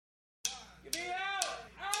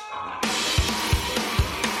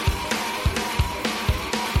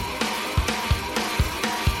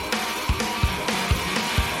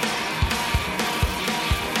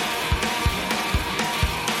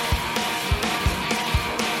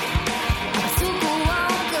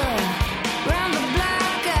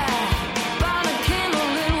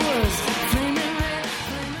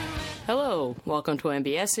Welcome to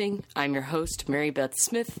MBSing. I'm your host, Mary Beth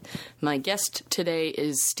Smith. My guest today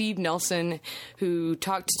is Steve Nelson, who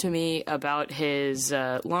talked to me about his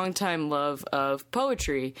longtime love of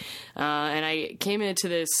poetry. And I came into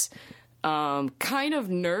this kind of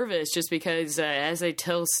nervous just because, as I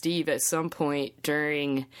tell Steve at some point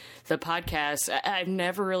during the podcast, I've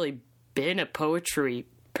never really been a poetry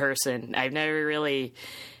person. I've never really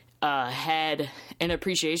had an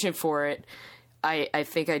appreciation for it. I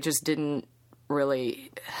think I just didn't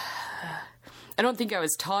really, I don't think I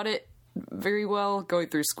was taught it very well going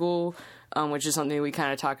through school, which is something we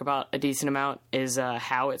kind of talk about a decent amount, is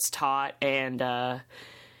how it's taught and the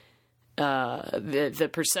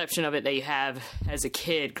perception of it that you have as a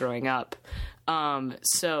kid growing up.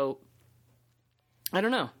 So I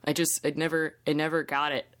don't know. It never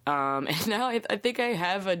got it. And now I think I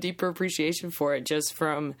have a deeper appreciation for it just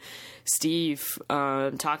from Steve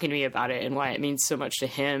talking to me about it and why it means so much to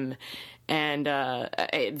him. And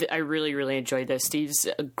I really, really enjoyed this. Steve's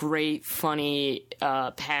a great, funny,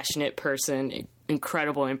 passionate person,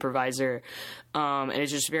 incredible improviser, and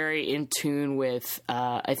is just very in tune with,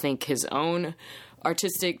 I think, his own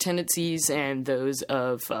artistic tendencies and those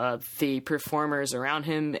of the performers around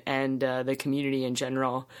him and the community in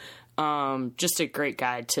general. Just a great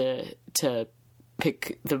guy to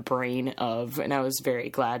pick the brain of, and I was very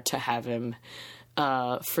glad to have him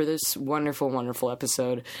for this wonderful, wonderful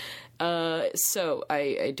episode. So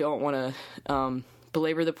I don't want to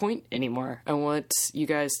belabor the point anymore. I want you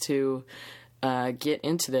guys to get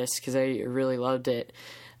into this because I really loved it.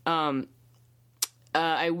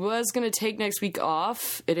 I was going to take next week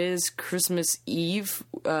off. It is Christmas Eve,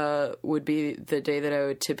 would be the day that I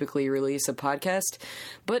would typically release a podcast.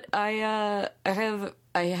 But I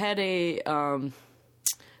had a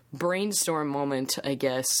brainstorm moment, I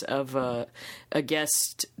guess, of a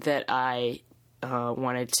guest that I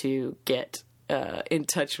wanted to get in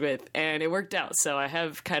touch with, and it worked out. So I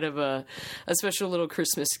have kind of a special little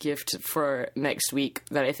Christmas gift for next week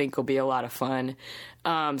that I think will be a lot of fun.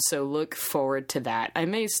 So look forward to that. I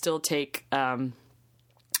may still take the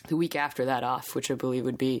week after that off, which I believe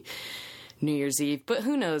would be New Year's Eve. But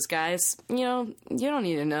who knows, guys? You know, you don't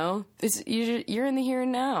need to know. You're in the here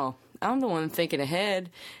and now. I'm the one thinking ahead.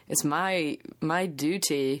 It's my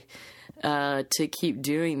duty to keep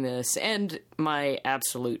doing this, and my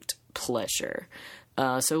absolute pleasure.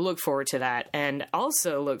 So look forward to that, and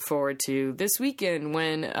also look forward to this weekend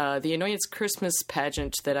when the Annoyance Christmas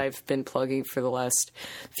pageant that I've been plugging for the last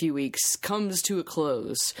few weeks comes to a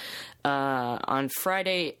close. On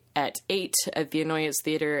Friday at 8 at the Annoyance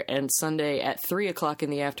Theater and Sunday at 3 o'clock in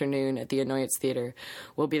the afternoon at the Annoyance Theater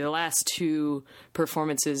will be the last two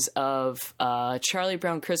performances of Charlie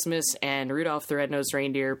Brown Christmas and Rudolph the Red-Nosed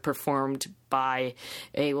Reindeer, performed by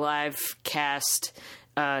a live cast.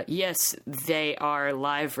 Yes, they are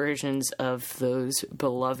live versions of those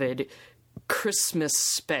beloved Christmas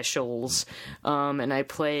specials, and I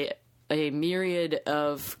play a myriad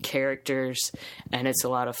of characters, and it's a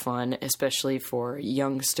lot of fun, especially for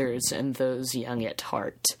youngsters and those young at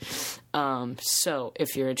heart. So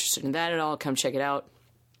if you're interested in that at all, come check it out.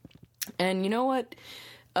 And you know what?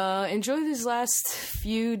 Enjoy these last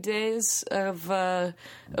few days of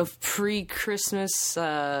pre-Christmas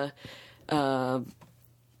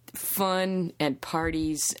fun and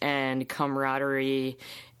parties and camaraderie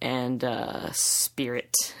and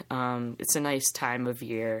spirit. It's a nice time of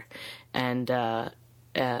year, and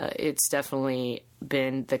it's definitely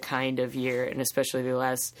been the kind of year, and especially the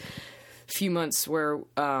last few months, where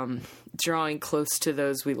drawing close to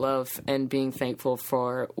those we love and being thankful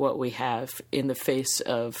for what we have in the face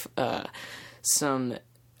of some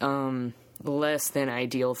less than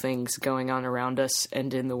ideal things going on around us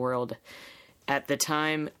and in the world at the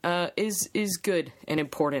time is good and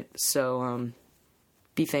important. So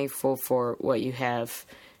be thankful for what you have,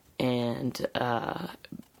 and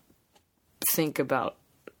think about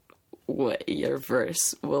what your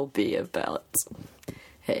verse will be about.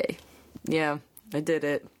 Hey, yeah, I did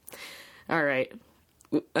it. All right,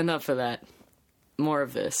 enough of that. More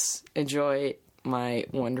of this. Enjoy my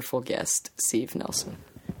wonderful guest, Steve Nelson.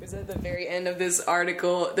 It was at the very end of this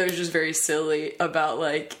article that was just very silly about,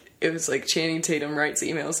 like, it was like Channing Tatum writes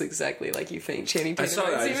emails exactly like you think Channing Tatum saw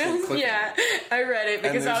that. writes emails. Yeah, I read it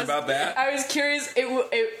because about that? I was curious.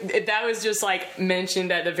 That was just like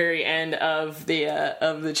mentioned at the very end of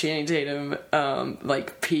the Channing Tatum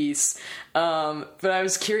like piece. But I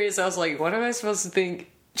was curious. I was like, what am I supposed to think?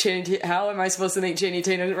 How am I supposed to think Channing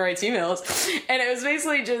Tatum writes emails? And it was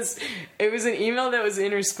basically it was an email that was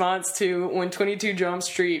in response to when 22 Jump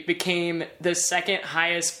Street became the second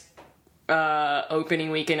highest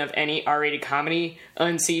opening weekend of any R-rated comedy,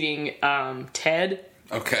 unseating Ted.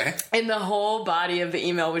 Okay. And the whole body of the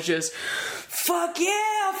email was just, fuck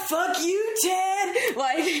yeah, fuck you, Ted.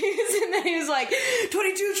 Like, and then he was like,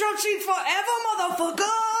 22 Jump Street forever, motherfuckers.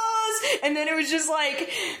 And then it was just like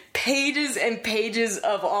pages and pages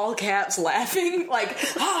of all caps laughing, like,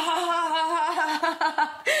 ha ha ha ha ha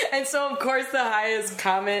ha. And so, of course, the highest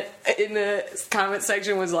comment in the comment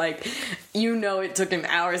section was like, it took him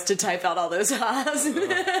hours to type out all those ha's.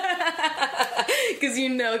 Because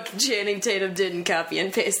Channing Tatum didn't copy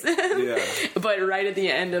and paste them. Yeah. But right at the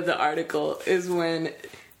end of the article is when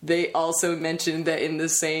they also mentioned that in a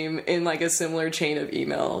similar chain of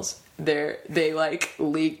emails, they like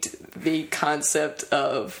leaked the concept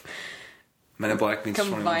of Men in Black means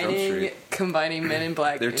 21 Jump Street. Combining Men in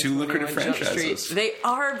Black. They're two lucrative franchises. They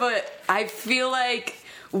are, but I feel like,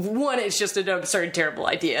 one, it's just an absurd, terrible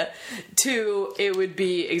idea. Two, it would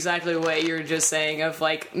be exactly the way you were just saying of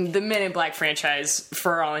like the Men in Black franchise,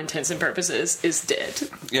 for all intents and purposes, is dead.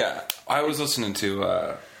 Yeah, I was listening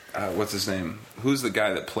to what's his name? Who's the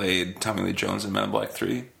guy that played Tommy Lee Jones in Men in Black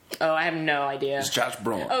 3? Oh, I have no idea. It's Josh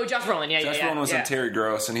Brolin. Oh, Josh Brolin, yeah. Josh Brolin was on Terry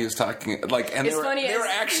Gross, and he was talking and they were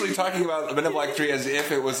actually talking about Men in Black 3 as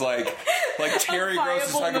if it was like Terry Gross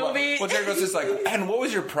is talking movie. about. Well, Terry Gross is like, and what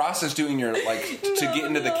was your process doing to get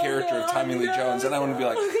into the character of Tommy Lee Jones? And I want to be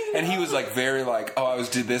like, and he was like very like, oh, I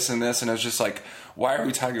did this and this, and I was just like, why are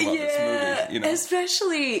we talking about this movie?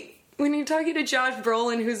 Especially when you're talking to Josh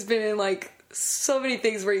Brolin, who's been in like so many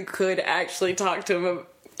things where you could actually talk to him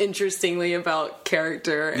interestingly about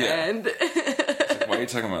character and why are you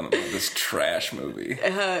talking about this trash movie?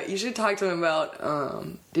 You should talk to him about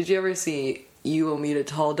did you ever see You Will Meet a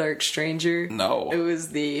Tall Dark Stranger? No. It was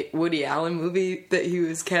the Woody Allen movie that he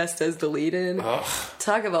was cast as the lead in. Ugh.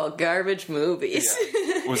 Talk about garbage movies.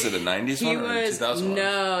 Yeah. Was it a 90s one or a 2000 one?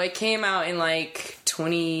 No, it came out in like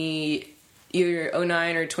either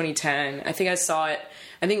 09 or 2010. I think I saw it.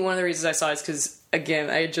 I think one of the reasons I saw it is because,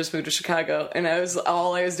 again, I had just moved to Chicago, and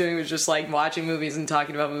all I was doing was just like watching movies and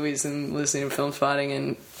talking about movies and listening to Film Spotting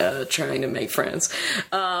and trying to make friends.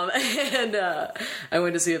 And I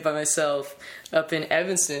went to see it by myself up in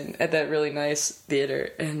Evanston at that really nice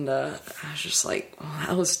theater, and I was just like, oh,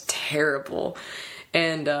 that was terrible.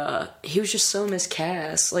 And he was just so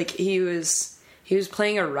miscast. Like he was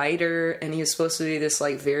playing a writer, and he was supposed to be this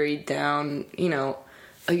like very down,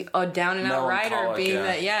 a down and out writer, being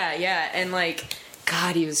and like,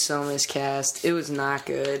 God, he was so miscast. It was not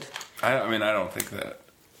good. I don't think that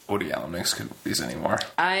Woody Allen makes good movies anymore.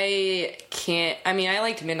 I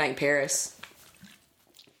liked Midnight in Paris.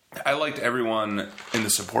 I liked everyone in the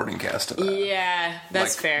supporting cast of that. Yeah,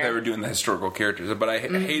 that's fair. They were doing the historical characters, but I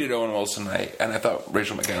hated Owen Wilson, and I thought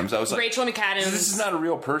Rachel McAdams. I was like, Rachel McAdams. This is not a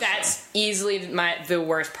real person. That's easily the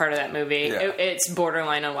worst part of that movie. Yeah. It's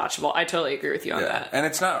borderline unwatchable. I totally agree with you on that. And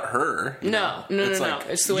it's not her. No.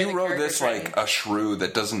 It's the way you wrote this like a shrew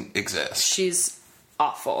that doesn't exist. She's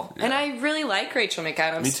awful. Yeah. And I really like Rachel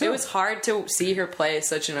McAdams. Me too. It was hard to see her play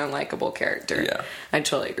such an unlikable character. Yeah. I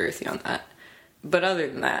totally agree with you on that. But other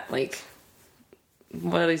than that, like,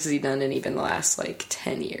 what has he done in even the last,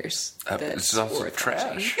 10 years? It's also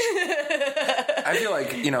trash. I feel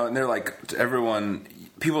like, and they're like, everyone,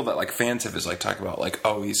 people that like fans of his talk about,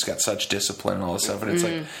 oh, he's got such discipline and all this stuff. And it's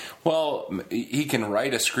like, well, he can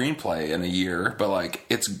write a screenplay in a year, but,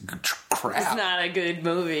 it's crap. It's not a good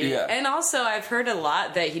movie. Yeah. And also, I've heard a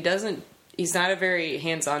lot that he's not a very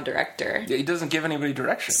hands-on director. Yeah, he doesn't give anybody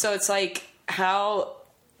direction. So it's like, how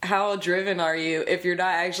driven are you if you're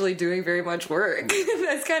not actually doing very much work?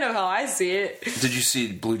 That's kind of how I see it. Did you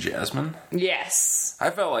see Blue Jasmine? Yes. I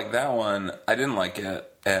felt like that one, I didn't like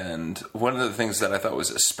it. And one of the things that I thought was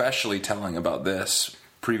especially telling about this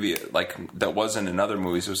that wasn't in other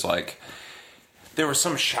movies was there were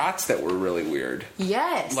some shots that were really weird.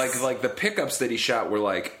 Yes. Like the pickups that he shot were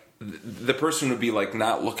the person would be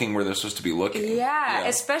not looking where they're supposed to be looking. Yeah.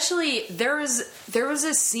 Especially there was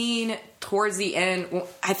a scene towards the end. Well,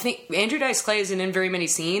 I think Andrew Dice Clay isn't in very many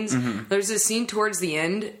scenes. Mm-hmm. There's a scene towards the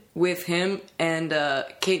end with him and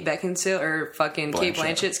Kate Beckinsale or fucking Kate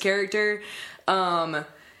Blanchett's character. That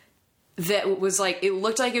was it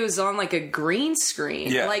looked like it was on a green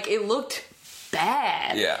screen. Yeah. It looked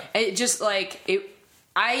bad. Yeah. It just, like,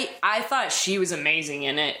 I thought she was amazing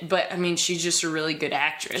in it, but, I mean, she's just a really good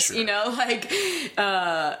actress, Sure. you know? Like,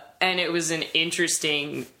 and it was an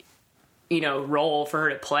interesting, you know, role for her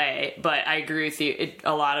to play, but I agree with you.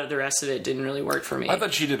 A lot of the rest of it didn't really work for me. I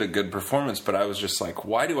thought she did a good performance, but I was just like,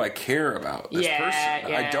 why do I care about this person?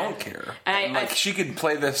 Yeah. I don't care. And like, she could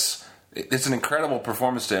play this. It's an incredible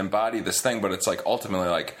performance to embody this thing, but it's like ultimately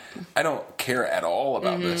like, I don't care at all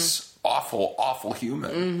about this awful, awful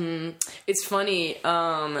human. It's funny.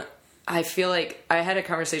 I feel like I had a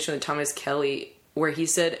conversation with Thomas Kelly where he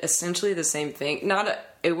said essentially the same thing.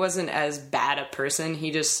 It wasn't as bad a person.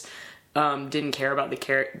 He just didn't care about he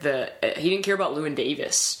didn't care about Llewyn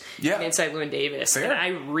Davis. Yeah. Inside Llewyn Davis. Fair. And I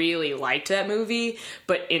really liked that movie,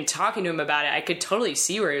 but in talking to him about it, I could totally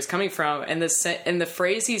see where he was coming from. And the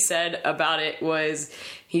phrase he said about it was,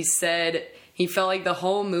 he said he felt like the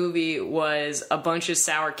whole movie was a bunch of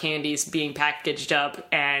sour candies being packaged up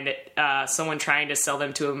and someone trying to sell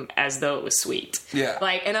them to him as though it was sweet. Yeah.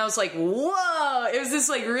 Like, and I was like, whoa! It was this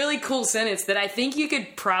like really cool sentence that I think you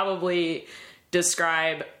could probably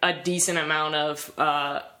describe a decent amount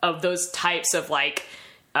of those types of like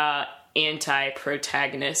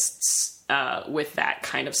anti-protagonists with that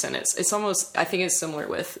kind of sentence. It's almost, I think it's similar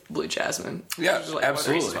with Blue Jasmine. Yeah, which is like absolutely. One of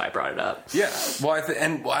the reasons why I brought it up. Yeah, well, I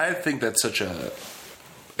think that's such a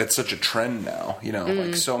trend now. You know,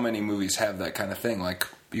 like so many movies have that kind of thing. Like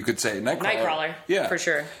you could say Nightcrawler, yeah, for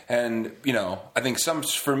sure. And you know, I think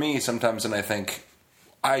for me sometimes, and I think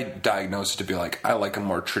I diagnose it to be like, I like a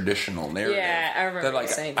more traditional narrative. Yeah, I remember that, like,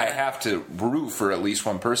 you saying that. I have to root for at least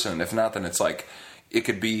one person. If not, then it's like, it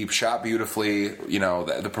could be shot beautifully, you know,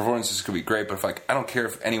 the performances could be great, but if like, I don't care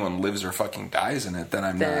if anyone lives or fucking dies in it, then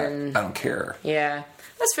I don't care. Yeah,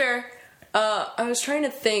 that's fair. I was trying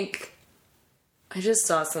to think, I just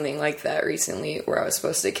saw something like that recently where I was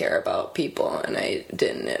supposed to care about people and I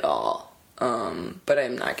didn't at all. But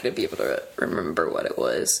I'm not going to be able to remember what it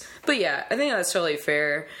was. But yeah, I think that's totally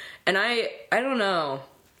fair. And I don't know.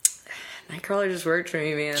 Nightcrawler just worked for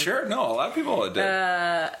me, man. Sure, no, a lot of people did.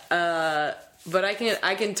 But I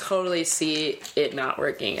can totally see it not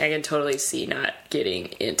working. I can totally see not getting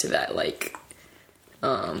into that, like,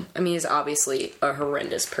 I mean, he's obviously a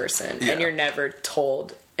horrendous person, Yeah. and you're never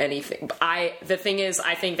told anything. The thing is,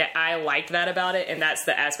 I think that I liked that about it, and that's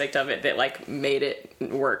the aspect of it that, like, made it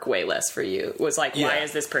work way less for you, was like, why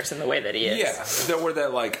is this person the way that he is? Yeah,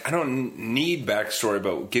 that like, I don't need backstory,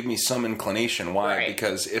 but give me some inclination why, Right.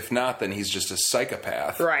 because if not, then he's just a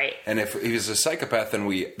psychopath. Right. And if he's a psychopath,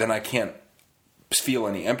 then I can't feel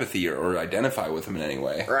any empathy or identify with him in any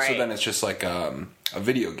way. Right. So then it's just like a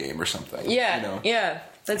video game or something. Yeah, you know? yeah.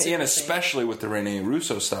 That's and interesting. especially with the Rene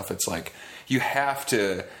Russo stuff, it's like I have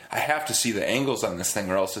to see the angles on this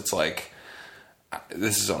thing, or else it's like,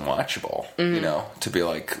 this is unwatchable. You know, to be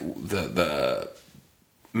like the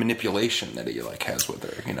manipulation that he like has with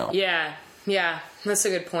her. You know. Yeah, that's a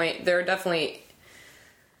good point. There are definitely,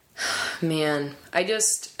 man, I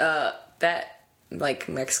just that like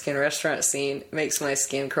Mexican restaurant scene makes my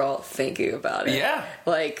skin crawl thinking about it. Yeah.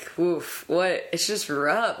 Like, oof, what? It's just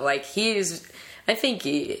rough. Like I think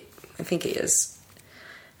he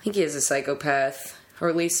is a psychopath, or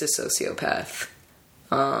at least a sociopath.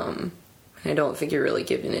 I don't think you're really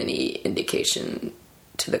given any indication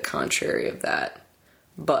to the contrary of that.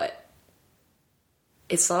 But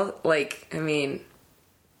it's all like, I mean,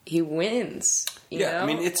 he wins. You know? I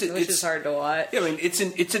mean, which is hard to watch. Yeah, I mean,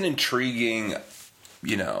 it's an intriguing,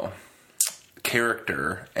 you know,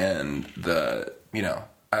 character, and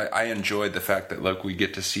I enjoyed the fact that, look, we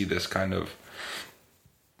get to see this kind of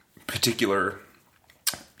particular,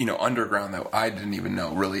 you know, underground that I didn't even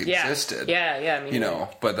know really existed. Yeah. I mean, you know,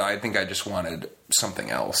 but I think I just wanted something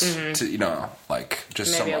else to, you know, like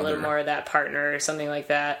just maybe some a little other more of that partner or something like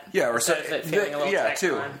that. Yeah, or instead of it feeling a little tacked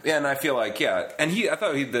too. on. Yeah, and I feel like and I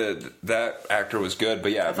thought that actor was good,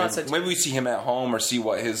 but yeah, maybe we see him at home or see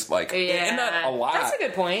what his like, and not a lot. That's a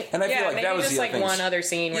good point. And I feel like maybe that was just the like other one other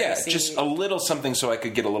scene. Where you see, just a little something so I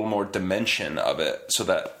could get a little more dimension of it, so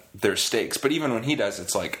that there's stakes. But even when he does,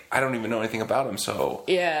 it's like I don't even know anything about him. So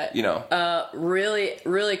you know, really,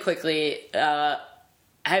 really quickly,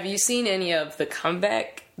 have you seen any of The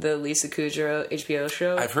Comeback, the Lisa Kudrow HBO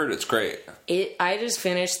show? I've heard it's great. I just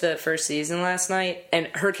finished the first season last night, and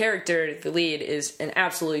her character, the lead, is an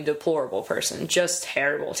absolutely deplorable person. Just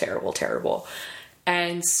terrible, terrible, terrible.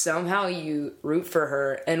 And somehow you root for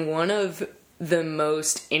her. And one of the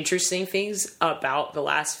most interesting things about the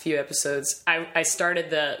last few episodes, I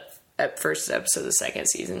started the first episode of the second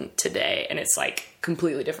season today, and it's like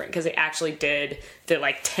completely different because they actually did the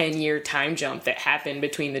like 10-year time jump that happened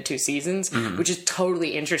between the two seasons, which is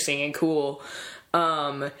totally interesting and cool.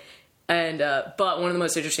 But one of the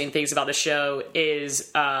most interesting things about the show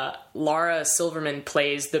is Laura Silverman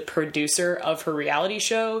plays the producer of her reality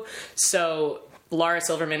show. So Laura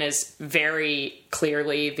Silverman is very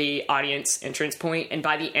clearly the audience entrance point, and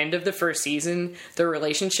by the end of the first season, the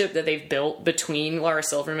relationship that they've built between Laura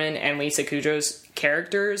Silverman and Lisa Kudrow's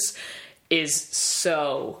characters is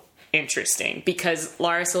so interesting, because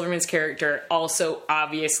Laura Silverman's character also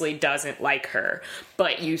obviously doesn't like her,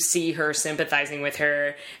 but you see her sympathizing with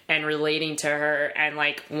her and relating to her and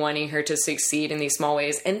like wanting her to succeed in these small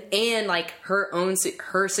ways, and like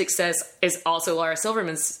her success is also Laura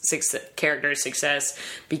Silverman's character's success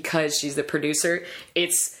because she's the producer.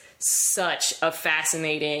 It's such a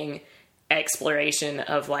fascinating exploration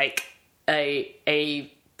of like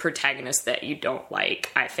a protagonist that you don't like,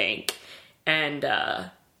 I think. And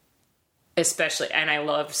especially, and I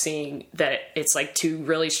love seeing that it's like two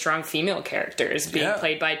really strong female characters being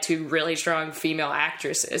played by two really strong female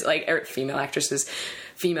actresses,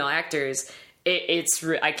 female actors.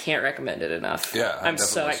 I can't recommend it enough. Yeah, I'm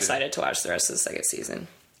so excited to watch the rest of the second season.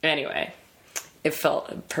 Anyway, it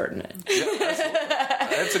felt pertinent. Yeah,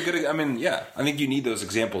 that's a good. I mean, yeah, I think you need those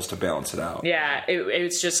examples to balance it out. Yeah,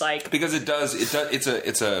 it's just like, because it does.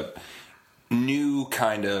 It's a new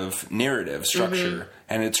kind of narrative structure,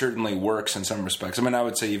 and it certainly works in some respects. I mean, I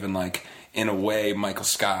would say even like in a way, Michael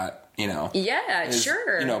Scott,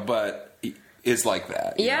 sure, but is like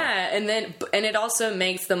that. Yeah, know? and it also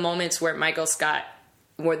makes the moments where Michael Scott,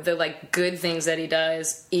 where the like good things that he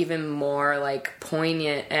does, even more like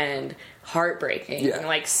poignant and heartbreaking. Yeah. And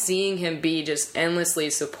like seeing him be just endlessly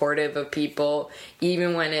supportive of people,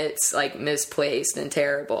 even when it's like misplaced and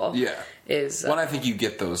terrible. Yeah. Well, I think you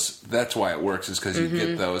get those. That's why it works, is because you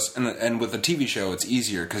get those. And with a TV show, it's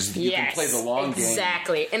easier because you can play the long game.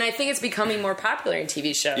 Exactly. And I think it's becoming more popular in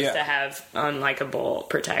TV shows to have unlikable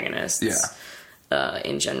protagonists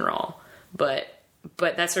in general. But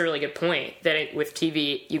that's a really good point, that with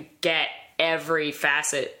TV, you get every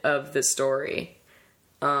facet of the story.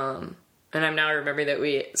 And I'm now remembering that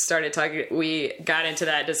we got into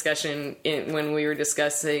that discussion when we were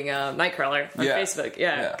discussing Nightcrawler on Facebook.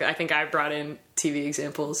 Yeah. I think I brought in TV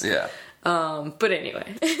examples. Yeah. But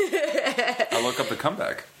anyway. I'll look up The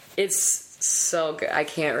Comeback. It's so good. I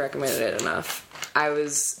can't recommend it enough. I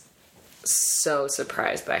was so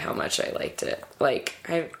surprised by how much I liked it. Like,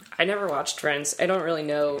 I never watched Friends. I don't really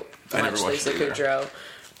know much Lisa Kudrow.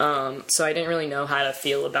 So I didn't really know how to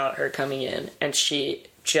feel about her coming in. And she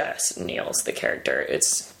just nails the character.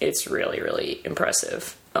 It's really, really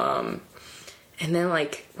impressive. And then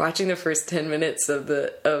like watching the first 10 minutes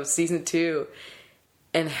of season 2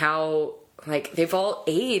 and how like they've all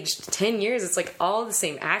aged 10 years. It's like all the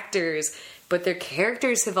same actors, but their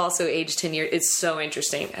characters have also aged 10 years. It's so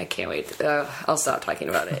interesting. I can't wait. I'll stop talking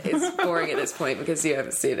about it. It's boring at this point because you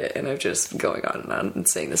haven't seen it, and I'm just going on and on and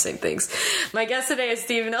saying the same things. My guest today is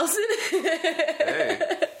Steve Nelson.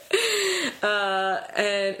 Hey.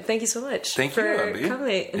 And thank you so much for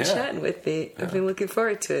coming and chatting with me. I've been looking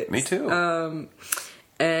forward to it. Me too.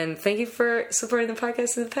 And thank you for supporting the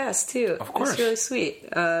podcast in the past, too. Of course. It's really sweet.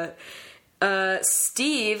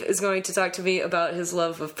 Steve is going to talk to me about his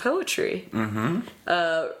love of poetry.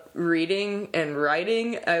 Reading and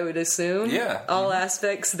writing, I would assume. Yeah. All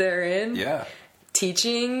aspects therein. Yeah.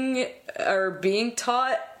 Teaching or being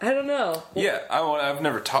taught, I don't know. Yeah, I've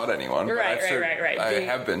never taught anyone. Right. I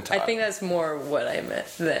have been taught. I think that's more what I meant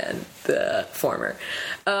than the former.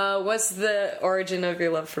 What's the origin of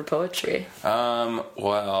your love for poetry? The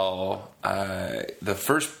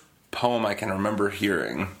first poem I can remember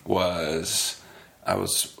hearing was, I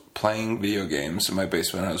was playing video games in my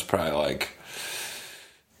basement. I was probably like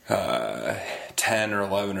 10 or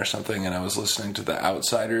 11 or something, and I was listening to The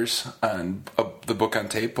Outsiders on the book on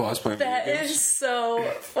tape while I was playing video games. That is so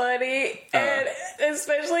funny, and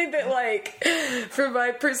especially that, like, from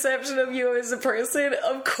my perception of you as a person,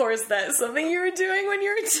 of course that's something you were doing when you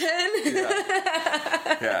were 10.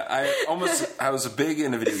 Yeah, I was big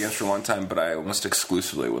into video games for a long time, but I almost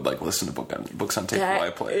exclusively would like listen to books on tape while I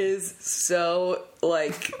played. That is so,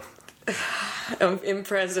 like,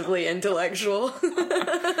 impressively intellectual.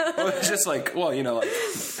 Well, it's just like, well, you know, like,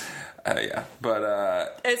 yeah,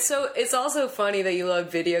 but it's also funny that you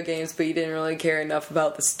love video games, but you didn't really care enough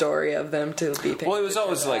about the story of them to be. Well, it was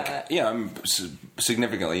always like, I'm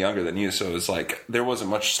significantly younger than you, so it was like there wasn't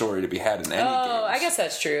much story to be had in any games. I guess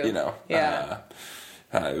that's true. You know, yeah.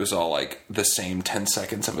 It was all like the same 10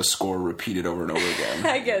 seconds of a score repeated over and over again.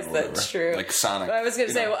 I guess that's true. Like Sonic. But I was going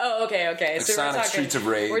to say, okay. Like so Sonic, Streets of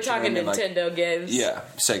Rage. We're talking Nintendo games. Yeah,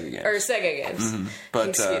 Sega games. Or Sega games. Mm-hmm. But,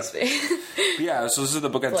 excuse me. Yeah, so this is the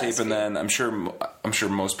book on tape, and then I'm sure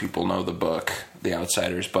most people know the book, The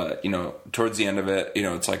Outsiders, but, towards the end of it,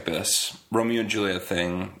 it's like this Romeo and Juliet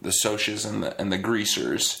thing, the Socs and the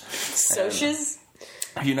Greasers. Socs?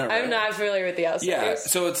 I'm not familiar with The Outsiders. Yeah,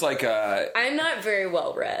 so it's like I'm not very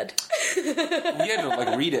well read. We had to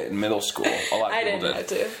like read it in middle school. A lot of people did. I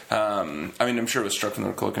didn't have to. I'm sure it was struck from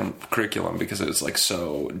the curriculum because it was like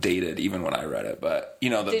so dated, even when I read it. But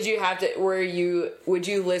did you have to? Would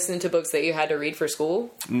you listen to books that you had to read for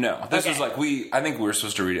school? No, this was like I think we were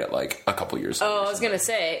supposed to read it like a couple years. Oh, I was gonna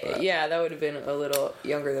say, yeah, that would have been a little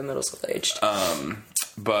younger than middle school aged.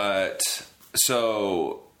 But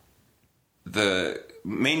so the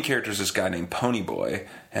main character is this guy named Ponyboy,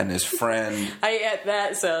 and his friend.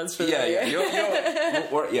 That sounds familiar.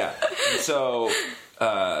 Yeah. So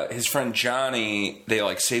his friend Johnny, they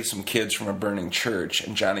like save some kids from a burning church,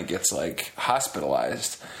 and Johnny gets like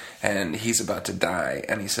hospitalized, and he's about to die,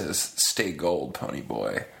 and he says, "Stay gold,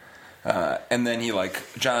 Ponyboy." And then he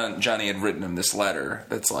Johnny had written him this letter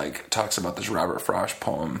that's like talks about this Robert Frost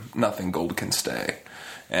poem, "Nothing Gold Can Stay,"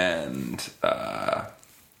 and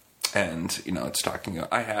it's talking.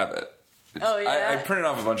 I have it. I printed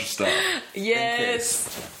off a bunch of stuff. Yes.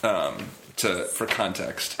 For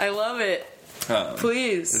context. I love it.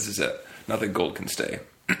 Please. This is it. Nothing gold can stay.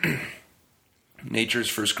 Nature's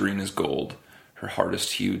first green is gold, her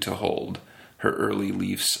hardest hue to hold. Her early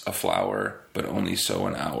leaf's a flower, but only so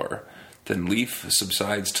an hour. Then leaf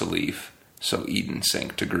subsides to leaf, so Eden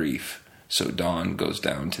sank to grief. So dawn goes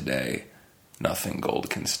down today. Nothing gold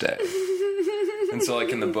can stay. And so, like,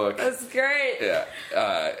 in the book... That's great.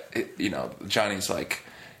 Yeah. Johnny's like...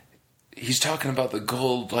 He's talking about the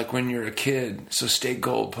gold, like, when you're a kid. So stay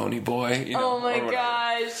gold, pony boy. Oh, my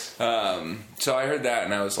gosh. So I heard that,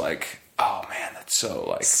 and I was like, oh, man, that's so,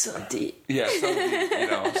 like... So deep. Yeah, so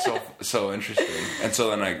deep, so interesting. And so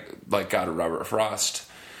then I, like, got a Robert Frost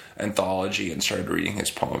anthology and started reading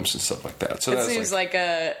his poems and stuff like that. So that seems like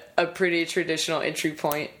a pretty traditional entry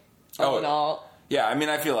point all in all. Yeah, I mean,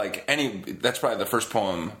 I feel like that's probably the first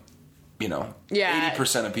poem,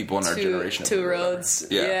 80% of people in our generation. Two Roads.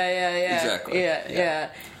 Yeah. Exactly. Yeah.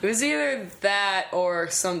 It was either that or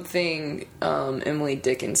something Emily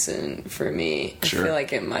Dickinson for me. Sure. I feel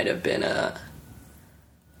like it might have been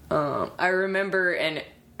I remember an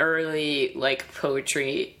early, like,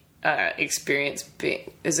 poetry experience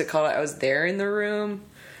is it called I Was There in the Room?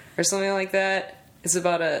 Or something like that. It's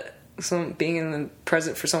about being in the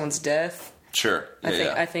present for someone's death. Sure.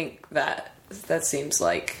 I think that seems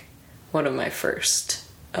like one of my first.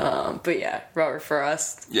 But yeah, Robert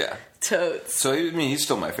Frost. Yeah. Totes. So he's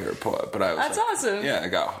still my favorite poet. But that's awesome. Yeah, I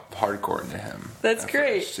got hardcore into him. That's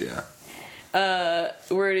great. First, yeah.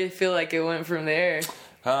 Where do you feel like it went from there?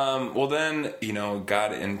 Well, then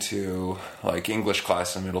got into like English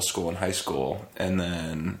class in middle school and high school, and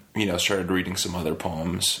then started reading some other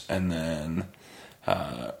poems, and then.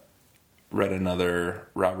 Read another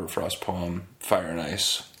Robert Frost poem, Fire and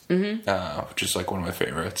Ice, which is like one of my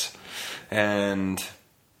favorites. And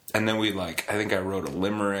then I think I wrote a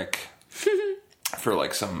limerick for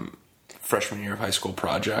like some freshman year of high school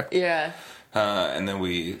project. Yeah. And then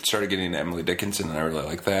we started getting into Emily Dickinson, and I really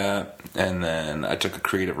liked that. And then I took a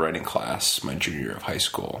creative writing class my junior year of high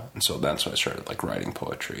school. And so that's when I started like writing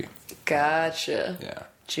poetry. Gotcha. Yeah.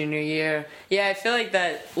 Junior year. Yeah, I feel like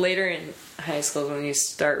that later in high school is when you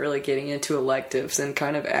start really getting into electives and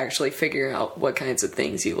kind of actually figuring out what kinds of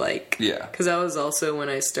things you like. Yeah. Because that was also when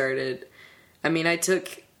I started... I mean, I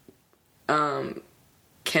took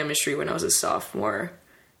chemistry when I was a sophomore.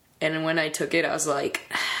 And when I took it, I was like,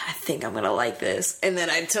 I think I'm going to like this. And then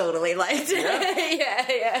I totally liked it.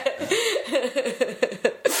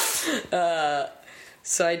 Yeah.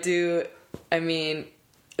 So I do... I mean...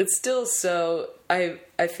 It's still so...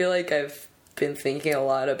 I feel like I've been thinking a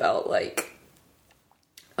lot about, like...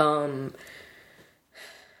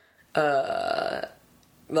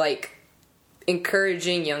 like,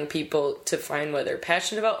 encouraging young people to find what they're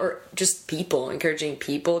passionate about, or just encouraging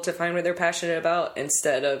people to find what they're passionate about,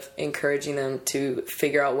 instead of encouraging them to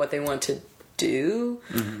figure out what they want to do,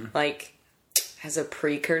 like, as a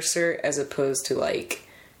precursor, as opposed to, like,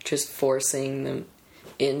 just forcing them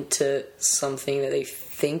into something that they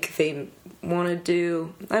think they want to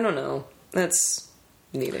do. I don't know. That's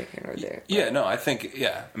neither here nor there. Yeah, no, I think,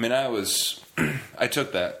 I mean, I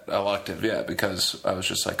took that elective, because I was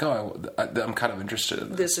just like, I'm kind of interested in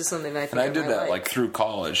this. This is something I think and I did that, like through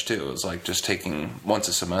college, too. It was, like, just taking once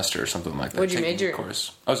a semester or something like that. What'd you major?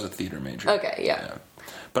 Course. I was a theater major. Okay, yeah.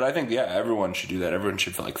 But I think, everyone should do that. Everyone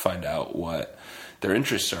should, like, find out what their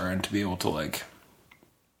interests are and to be able to, like,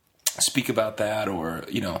 speak about that or,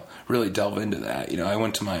 really delve into that. I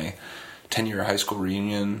went to my 10-year high school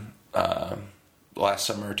reunion last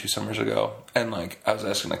summer or 2 summers ago, and like I was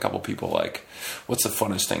asking a couple people like, what's the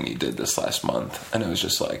funnest thing you did this last month? And it was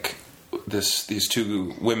just like these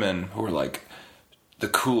 2 women who were like the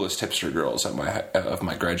coolest hipster girls of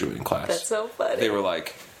my graduating class. That's so funny. They were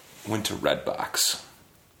like, went to Redbox.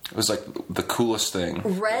 It was like the coolest thing.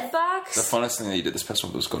 Redbox? The funnest thing that you did this past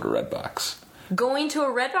month was go to Redbox. Going to a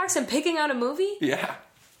Redbox and picking out a movie? Yeah.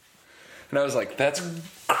 And I was like, that's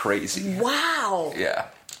crazy. Wow. Yeah.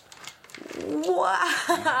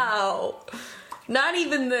 Wow. Not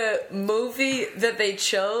even the movie that they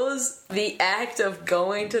chose, the act of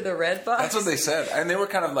going to the Redbox. That's what they said. And they were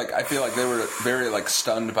kind of like, I feel like they were very like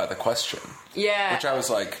stunned by the question. Yeah. Which I was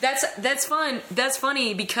like... That's fun. That's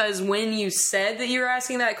funny because when you said that you were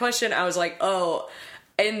asking that question, I was like, oh,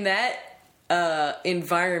 in that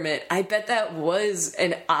environment, I bet that was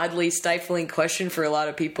an oddly stifling question for a lot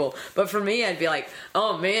of people. But for me, I'd be like,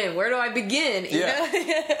 oh man, where do I begin? You know?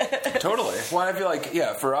 Totally. Well, I feel like,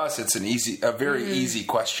 for us, it's a very easy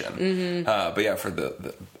question. Mm-hmm. But for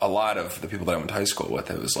a lot of the people that I went to high school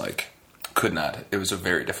with, it was like, it was a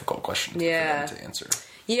very difficult question for them to answer.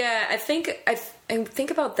 Yeah, I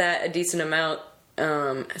think about that a decent amount,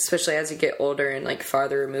 especially as you get older and like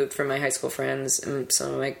farther removed from my high school friends and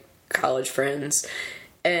some of my college friends,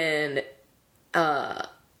 and I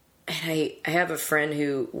have a friend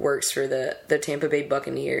who works for the Tampa Bay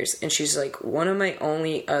Buccaneers, and she's like one of my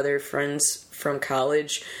only other friends from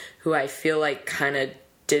college who I feel like kind of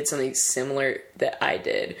did something similar that I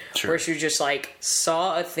did. Sure. Where she just like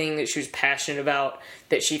saw a thing that she was passionate about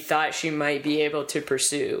that she thought she might be able to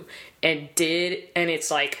pursue and did, and it's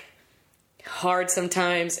like hard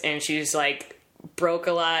sometimes, and she's like broke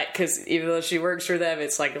a lot because even though she works for them,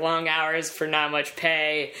 it's like long hours for not much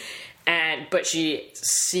pay, but she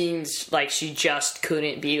seems like she just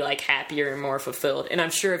couldn't be like happier and more fulfilled. And I'm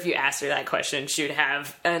sure if you asked her that question, she would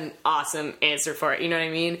have an awesome answer for it. You know what I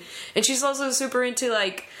mean? And she's also super into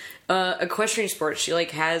like equestrian sports. She like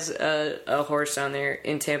has a horse down there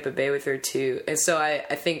in Tampa Bay with her too. And so I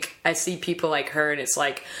think I see people like her, and it's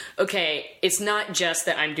like, okay, it's not just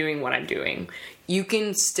that I'm doing what I'm doing. You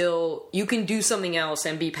can do something else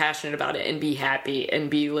and be passionate about it and be happy and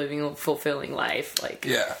be living a fulfilling life. Like,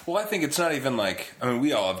 yeah. Well, I think it's not even like, I mean,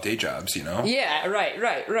 we all have day jobs, you know? Yeah, right.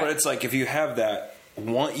 But it's like, if you have that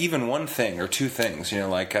one thing or 2 things,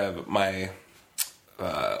 like my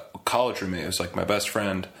college roommate was like my best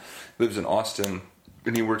friend, lives in Austin,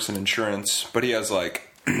 and he works in insurance, but he has like,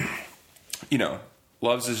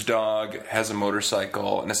 loves his dog, has a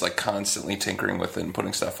motorcycle, and is like constantly tinkering with it and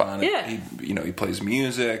putting stuff on it. Yeah. He plays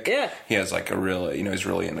music. Yeah. He has like he's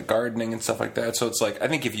really into gardening and stuff like that. So it's like, I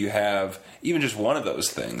think if you have even just one of those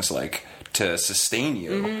things, like to sustain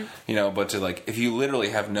you, but to like, if you literally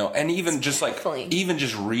have and even just like, even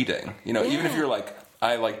just reading, even if you're like,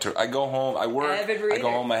 I go home, I work, I go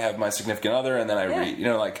home, I have my significant other, and then I read.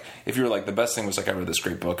 Like, if you were like, the best thing was like, I read this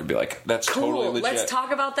great book, it'd be like, that's totally legit. Let's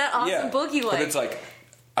talk about that awesome book you like. But it's like,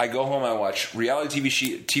 I go home, I watch reality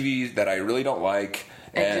TV that I really don't like.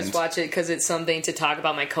 And just watch it because it's something to talk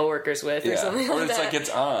about my coworkers with or something like that. Or it's like it's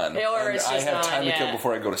on. Or it's just I have time to kill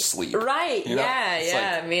before I go to sleep. Right.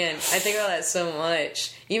 Yeah, man. I think about that so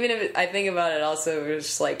much. Even if I think about it also, it's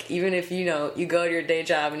just like, even if, you go to your day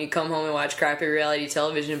job and you come home and watch crappy reality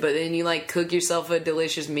television, but then you like cook yourself a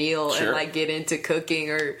delicious meal and like get into cooking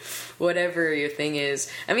or whatever your thing is.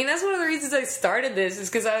 I mean, that's one of the reasons I started this, is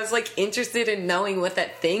because I was like interested in knowing what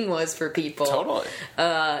that thing was for people. Totally.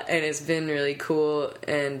 And it's been really cool.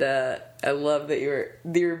 And I love that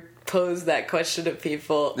you're posed that question to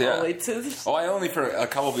people. Yeah. Only for a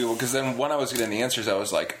couple people, because then when I was getting the answers, I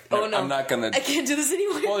was like, no, I'm not gonna. I can't do this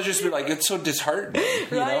anymore. Well, it's just be like, it's so disheartening,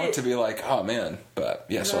 to be like, oh man. But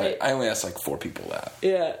yeah, so I only asked like 4 people that.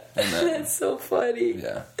 Yeah, and then, that's so funny.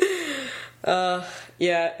 Yeah. I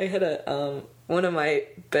had one of my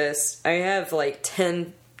best. I have like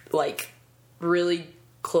 10 like really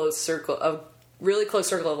close circle of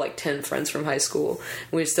like 10 friends from high school.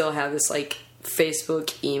 We still have this like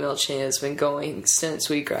Facebook email chain that's been going since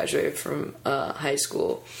we graduated from high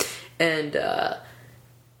school. And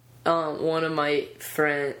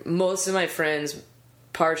most of my friends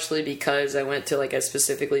partially because I went to like a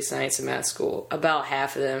specifically science and math school. About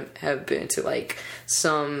half of them have been to like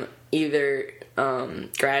some either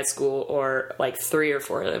grad school, or like 3 or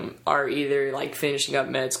 4 of them are either like finishing up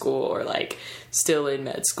med school or like still in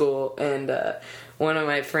med school. And one of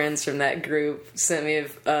my friends from that group sent me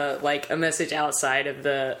like a message outside of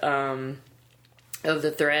the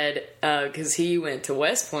thread, because he went to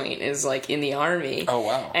West Point, is like in the Army. Oh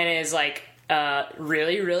wow! And is like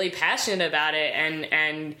really, really passionate about it,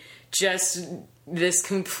 and just this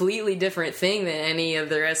completely different thing than any of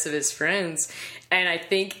the rest of his friends. And I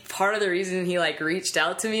think part of the reason he like reached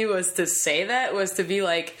out to me was to say that, was to be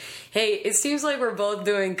like, hey, it seems like we're both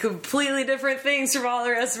doing completely different things from all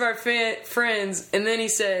the rest of our friends. And then he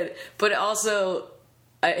said, but also,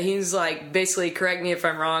 he's like, basically, correct me if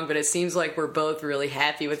I'm wrong, but it seems like we're both really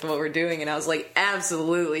happy with what we're doing. And I was like,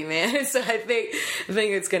 absolutely, man. So I think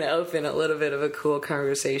it's going to open a little bit of a cool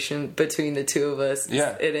conversation between the two of us.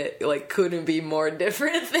 Yeah. And it like couldn't be more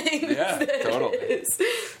different things. Yeah, totally.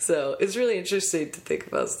 So it's really interesting to think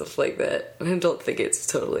about stuff like that. I don't think it's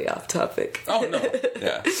totally off topic. Oh, no.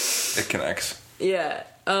 Yeah. It connects. Yeah.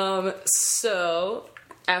 So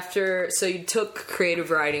you took creative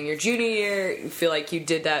writing your junior year. You feel like you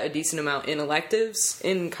did that a decent amount in electives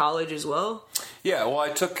in college as well? Yeah, well, I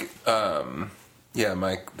took the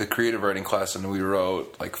creative writing class, and we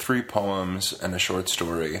wrote like 3 poems and a short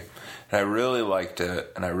story. And I really liked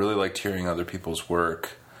it, and I really liked hearing other people's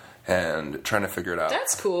work and trying to figure it out.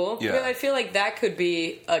 That's cool. Yeah. I feel like that could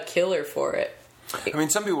be a killer for it. I mean,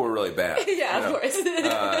 some people were really bad. Yeah, of course.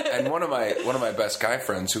 And one of my best guy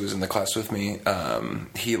friends who was in the class with me,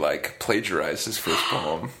 he like plagiarized his first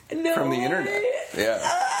poem from the internet.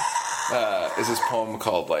 Yeah, is this poem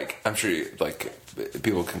called, like, I'm sure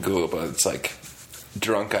people can Google it, but it's like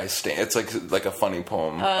Drunk I Stand. It's like a funny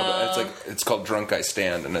poem. It's called Drunk I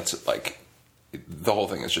Stand, and it's like the whole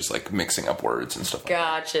thing is just like mixing up words and stuff like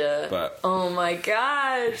Gotcha. that. But, oh my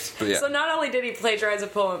gosh. Yeah. So not only did he plagiarize a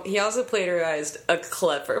poem, he also plagiarized a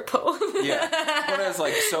clever poem. Yeah. But I was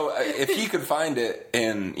like, so if he could find it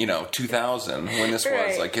in, 2000, when this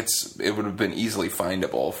was, like, it would have been easily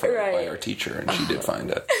findable by our teacher, and she did find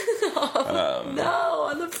it. No,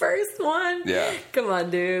 on the first one? Yeah. Come on,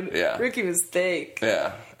 dude. Yeah. Rookie mistake.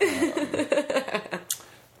 Yeah.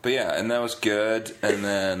 But yeah, and that was good. And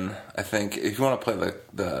then I think if you want to play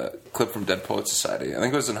the clip from Dead Poets Society, I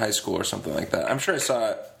think it was in high school or something like that. I'm sure I saw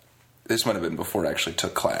it. This might have been before I actually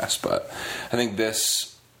took class, but I think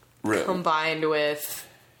this combined with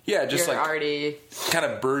just like already kind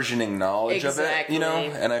of burgeoning knowledge of it,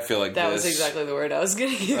 And I feel like that was exactly the word I was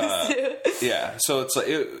going to use too. Yeah, so it's like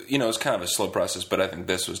it's kind of a slow process, but I think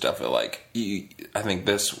this was definitely like I think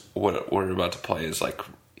this what we're about to play is like.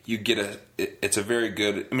 You get it's a very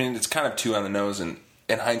good, I mean, it's kind of too on the nose, and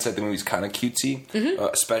in hindsight, the movie's kind of cutesy,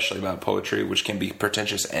 especially about poetry, which can be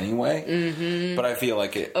pretentious anyway. Mm-hmm. But I feel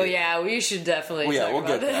like it. Oh, yeah, we should definitely talk we'll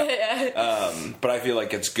about get that. But I feel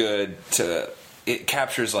like it's good it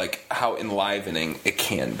captures like how enlivening it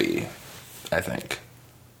can be, I think.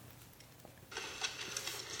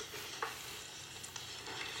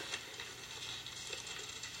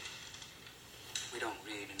 We don't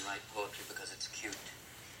read and write poetry because it's cute.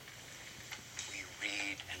 We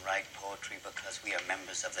read and write poetry because we are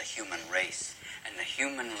members of the human race. And the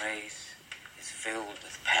human race is filled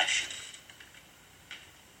with passion.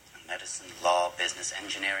 Medicine, law, business,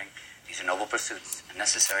 engineering, these are noble pursuits and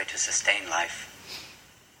necessary to sustain life.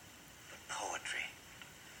 But poetry,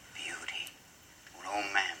 beauty,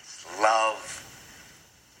 romance, love,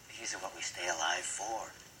 these are what we stay alive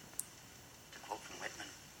for. To quote from Whitman,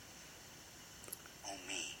 "O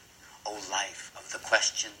me, O life, of the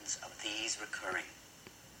questions of these recurring,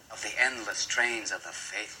 of the endless trains of the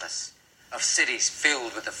faithless, of cities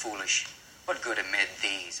filled with the foolish, what good amid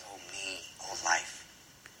these, O me, O life?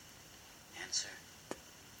 Answer,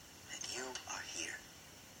 that you are here,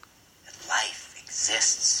 that life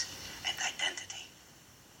exists, and identity,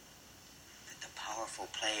 that the powerful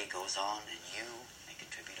play goes on, and you may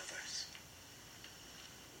contribute a verse.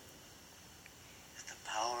 That the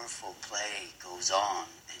powerful play goes on,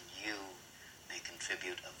 and you may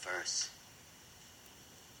contribute a verse."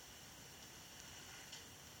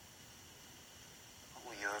 What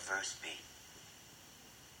will your verse be?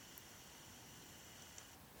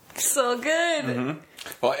 So good. Mm-hmm.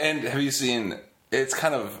 Well, and have you seen? It's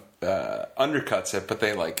kind of undercuts it, but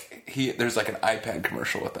they there's like an iPad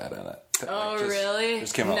commercial with that in it. Really?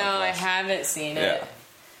 Just came out no, I haven't seen it.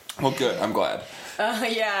 Well, good. I'm glad.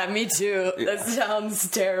 Yeah, me too. Yeah. That sounds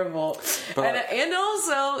terrible. But- and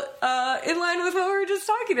also, in line with what we were just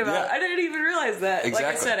talking about. Yeah. I didn't even realize that. Like I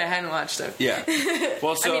Exactly. said, I hadn't watched it. Yeah.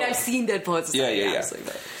 Well, so I mean, I've seen Dead Poets Society, Yeah. obviously,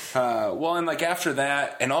 but... well, and like after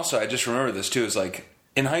that, and also I just remember this too, is like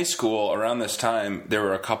in high school around this time, there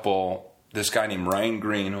were a couple, this guy named Ryan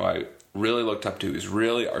Green, who I really looked up to. He's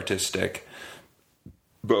really artistic,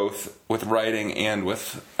 both with writing and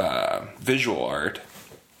with visual art.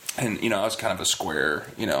 And, I was kind of a square,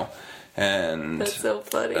 and... That's so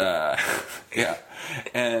funny. Yeah.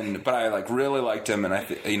 But I like really liked him, and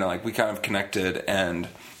like we kind of connected, and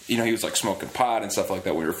he was like smoking pot and stuff like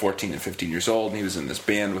that when we were 14 and 15 years old, and he was in this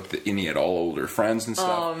band and he had all older friends and stuff.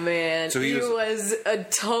 Oh man, so he was a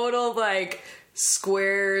total like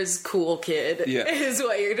squares cool kid. Yeah. Is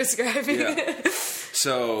what you're describing. Yeah.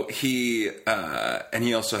 So he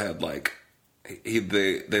also had like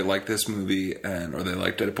they liked this movie or they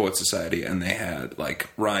liked Dead Poets Society, and they had like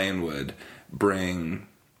Ryan would bring.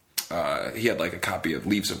 He had like a copy of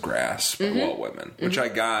Leaves of Grass by Walt Whitman, which I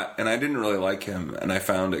got, and I didn't really like him, and I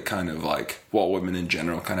found it kind of like Walt Whitman in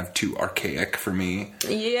general kind of too archaic for me.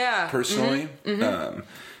 Yeah, personally.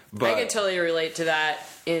 But I could totally relate to that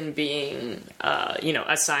in being,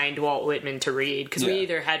 assigned Walt Whitman to read, because we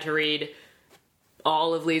either had to read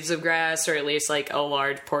all of Leaves of Grass or at least like a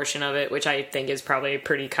large portion of it, which I think is probably a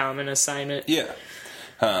pretty common assignment. Yeah,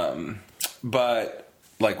 but.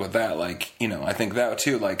 Like with that, like, I think that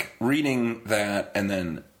too, like reading that and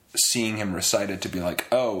then seeing him recite it to be like,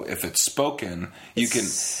 oh, if it's spoken,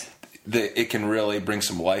 it can really bring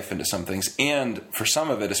some life into some things. And for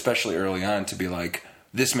some of it, especially early on, to be like,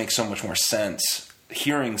 this makes so much more sense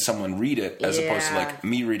hearing someone read it as opposed to like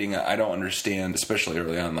me reading it. I don't understand, especially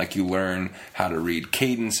early on. Like you learn how to read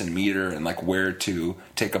cadence and meter and like where to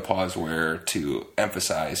take a pause, where to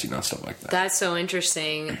emphasize, stuff like that. That's so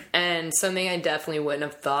interesting, and something I definitely wouldn't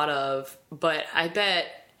have thought of, but I bet,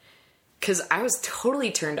 because I was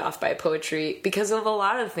totally turned off by poetry because of a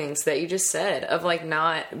lot of things that you just said, of like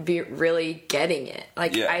not really getting it.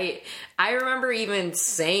 Like I remember even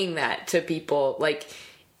saying that to people, like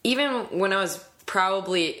even when I was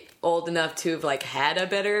probably old enough to have like had a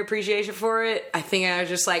better appreciation for it, I think I was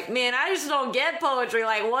just like, man, I just don't get poetry.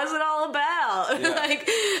 Like, what's it all about? Yeah. Like,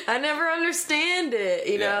 I never understand it,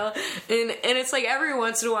 you know? And it's like every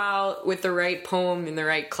once in a while with the right poem in the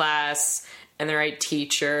right class and the right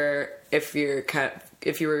teacher, if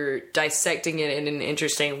you were dissecting it in an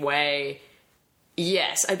interesting way,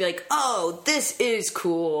 yes, I'd be like, oh, this is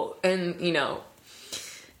cool. And,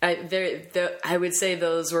 I would say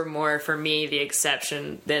those were more, for me, the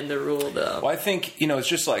exception than the rule, though. Well, I think, it's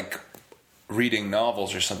just like reading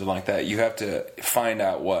novels or something like that. You have to find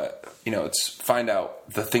out find out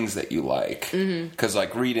the things that you like. Because,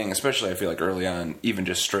 like, reading, especially I feel like early on, even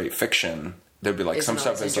just straight fiction, there'd be, like, It's some not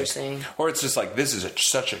stuff as that's like, or it's just like, this is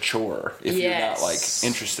such a chore if you're not, like,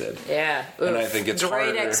 interested. Yeah. And Oof. I think it's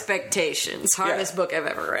Great harder. Expectations. Hardest book I've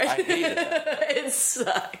ever read. I hated that. It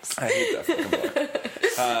sucks. I hate that fucking book.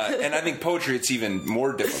 And I think poetry, it's even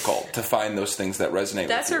more difficult to find those things that resonate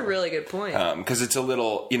That's with you. a really good point. Because it's a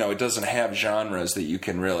little, it doesn't have genres that you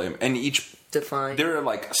can really, and each, Define. there are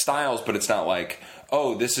like styles, but it's not like,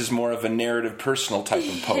 oh, this is more of a narrative personal type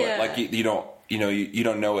of poet. Yeah. Like you don't, you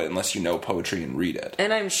don't know it unless you know poetry and read it.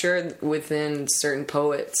 And I'm sure within certain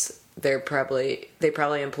poets, they probably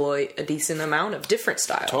employ a decent amount of different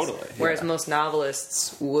styles. Totally. Whereas yeah. most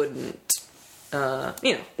novelists wouldn't,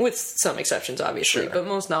 with some exceptions, obviously. Sure. But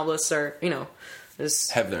most novelists are,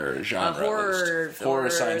 just Have their genre, horror, or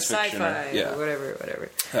science fiction, sci-fi, or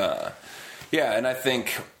whatever. Yeah, and I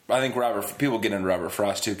think people get into Robert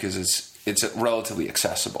Frost too because it's relatively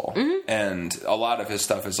accessible, and a lot of his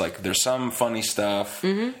stuff is like there's some funny stuff,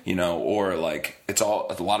 or like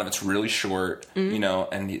a lot of it's really short, and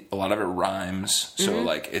a lot of it rhymes, so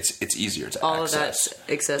like it's easier to all access. All of that's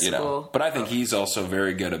accessible. But I think he's also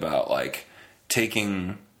very good about like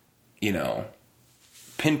taking,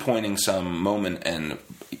 pinpointing some moment and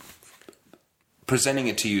presenting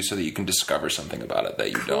it to you so that you can discover something about it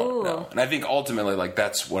that you don't know. And I think ultimately, like,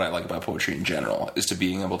 that's what I like about poetry in general, is to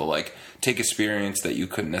being able to, like, take experience that you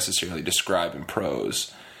couldn't necessarily describe in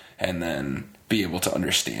prose and then be able to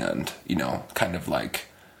understand, kind of like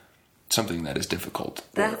something that is difficult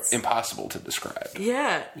or impossible to describe.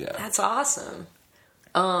 Yeah. That's awesome.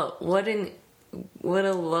 What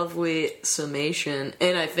a lovely summation.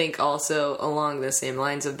 And I think also along the same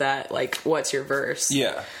lines of that, like, what's your verse?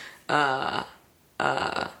 Yeah.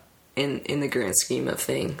 In the grand scheme of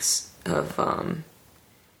things, of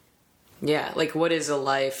like, what is a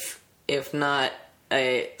life if not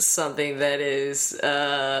something that is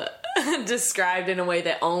described in a way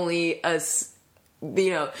that only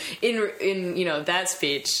in that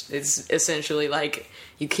speech, it's essentially like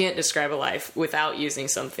you can't describe a life without using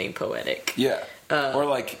something poetic. Yeah. Or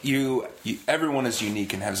like you, everyone is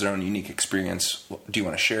unique and has their own unique experience. Do you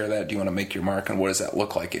want to share that? Do you want to make your mark? And what does that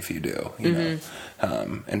look like if you do? You know,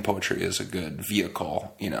 and poetry is a good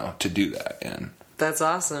vehicle, to do that in. That's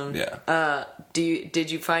awesome. Yeah.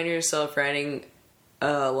 Did you find yourself writing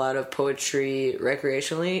a lot of poetry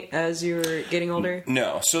recreationally as you were getting older?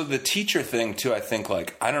 No. So the teacher thing too, I think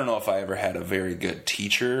I don't know if I ever had a very good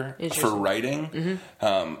teacher for writing.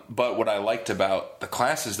 But what I liked about the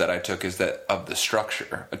classes that I took is that of the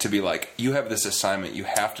structure, to be like, you have this assignment, you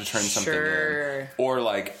have to turn something in, or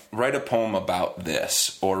write a poem about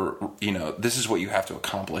this, or, this is what you have to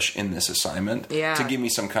accomplish in this assignment to give me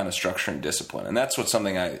some kind of structure and discipline. And that's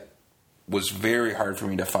something I was very hard for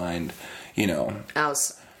me to find.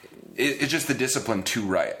 It's just the discipline to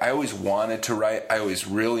write. I always wanted to write. I always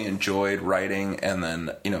really enjoyed writing, and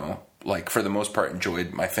then, for the most part,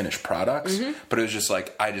 enjoyed my finished products. But it was just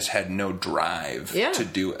I just had no drive to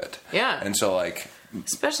do it. Yeah. And so,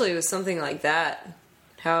 especially with something like that,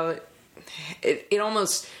 how it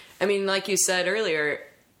almost, like you said earlier,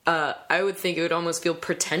 I would think it would almost feel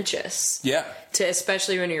pretentious. Yeah.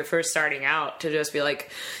 Especially when you're first starting out, to just be like,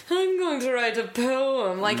 I'm going to write a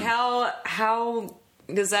poem. How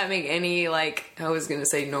does that make any, I was going to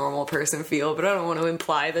say normal person feel, but I don't want to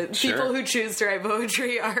imply that people who choose to write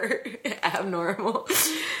poetry are abnormal.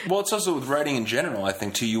 Well, it's also with writing in general, I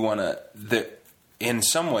think, too, you want to, in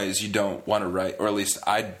some ways, you don't want to write, or at least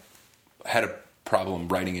I had a problem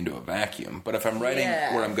writing into a vacuum. But if I'm writing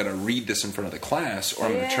where I'm going to read this in front of the class, or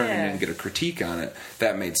I'm going to turn it in and get a critique on it,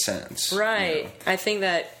 that made sense. Right. I think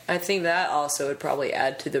that also would probably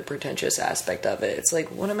add to the pretentious aspect of it. It's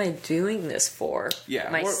what am I doing this for? Yeah.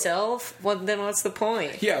 Myself? Then what's the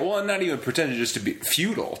point? Yeah, well, and not even pretentious, just to be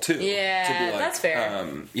futile, too. Yeah, to be that's fair.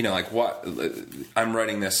 What, I'm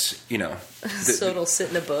writing this, so it'll sit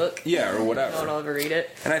in a book. Yeah, or whatever. No one will ever read it.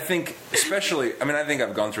 And I think, especially, I think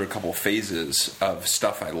I've gone through a couple phases of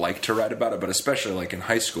stuff I like to write about it, but especially, in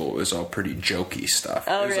high school, it was all pretty jokey stuff.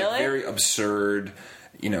 Oh, it was, really? Very absurd.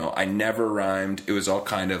 I never rhymed. It was all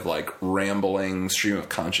kind of rambling, stream of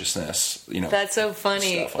consciousness. That's so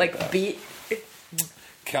funny. That. Beat.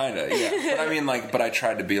 Kinda, yeah. But but I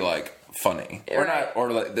tried to be funny, or not,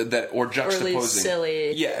 or that, or juxtaposing. Or at least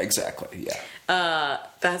silly. Yeah, exactly. Yeah.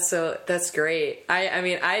 That's great.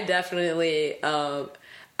 I definitely. I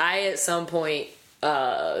at some point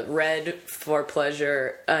read for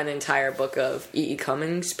pleasure an entire book of E.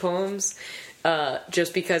 Cummings poems,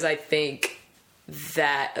 just because I think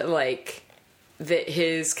that that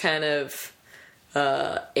his kind of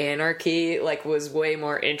anarchy was way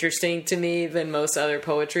more interesting to me than most other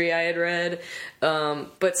poetry I had read,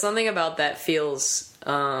 but something about that feels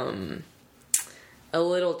a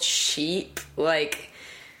little cheap. I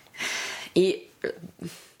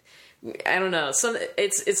don't know,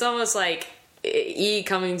 it's almost like E.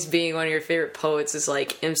 Cummings being one of your favorite poets is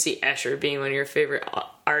like MC Escher being one of your favorite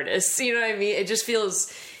artists. You know what I mean? It just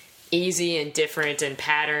feels easy and different, and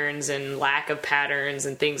patterns and lack of patterns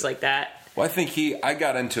and things like that. Well, I think I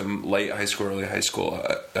got into him late high school, early high school.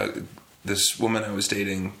 This woman I was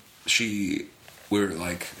dating, she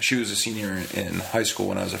was a senior in high school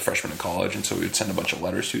when I was a freshman in college, and so we would send a bunch of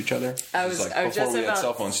letters to each other. Before we had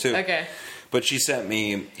cell phones too. Okay. But she sent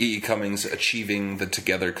me E. Cummings' Achieving the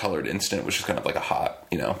Together Colored Instant, which is kind of a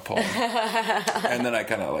hot, poem. And then I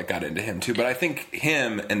kind of got into him too. But I think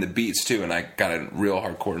him and the beats too, and I got in real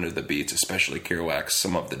hardcore into the beats, especially Kerouac's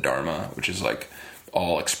Some of the Dharma, which is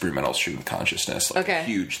all experimental stream of consciousness, a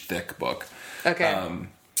huge, thick book. Okay.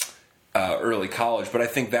 Early college. But I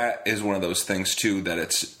think that is one of those things too, that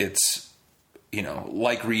it's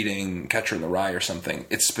like reading Catcher in the Rye or something.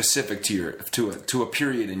 It's specific to a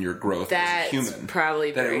period in your growth as a human.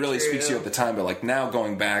 Probably that it really true. Speaks to you at the time. But now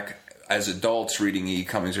going back as adults reading E.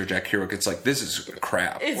 Cummings or Jack Kerouac, it's this is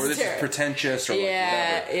crap, or this is pretentious, or whatever.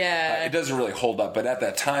 Yeah. It doesn't really hold up. But at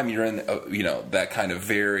that time, you're in that kind of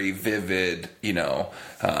very vivid,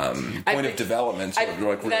 point of development. So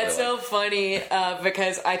that's so funny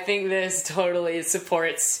because I think this totally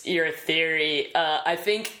supports your theory. I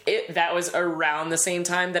think that was around the same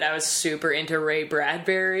time that I was super into Ray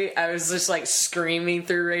Bradbury. I was just screaming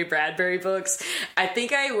through Ray Bradbury books. I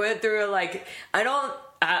think I went through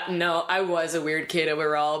no, I was a weird kid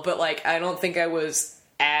overall, but I don't think I was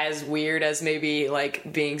as weird as maybe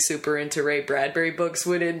being super into Ray Bradbury books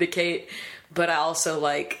would indicate. But I also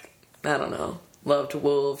I don't know, loved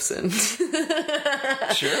wolves and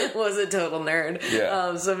sure. was a total nerd.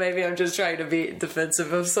 Yeah. So maybe I'm just trying to be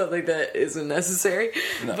defensive of something that isn't necessary.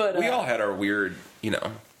 No, but we all had our weird,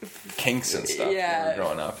 kinks and stuff when we were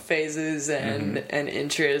growing up. Phases and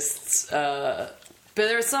interests. But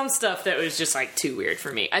there was some stuff that was just like too weird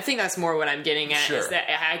for me. I think that's more what I'm getting at, is that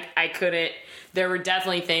I couldn't. There were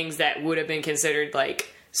definitely things that would have been considered like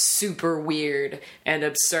super weird and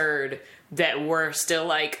absurd that were still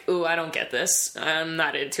like, ooh, I don't get this. I'm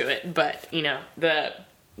not into it. But, you know,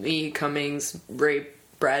 the Cummings, Ray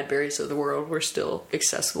Bradburys of the world were still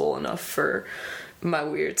accessible enough for my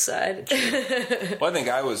weird side. Well, I think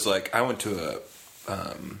I went to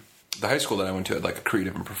the high school that I went to had like a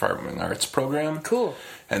creative and performing arts program. Cool.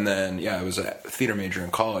 And then, I was a theater major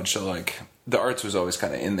in college, so like the arts was always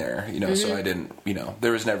kind of in there, you know, so I didn't, you know,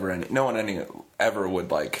 there was never ever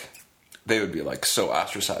would like, they would be like so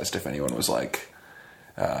ostracized if anyone was like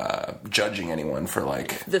judging anyone for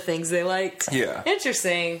like the things they liked. Yeah.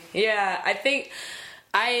 Interesting. Yeah, I think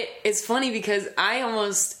it's funny because I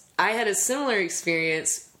had a similar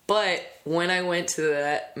experience, but when I went to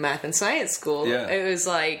that math and science school, it was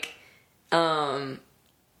like,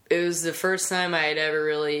 it was the first time I had ever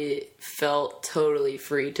really felt totally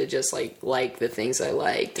free to just like the things I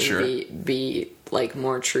liked and be like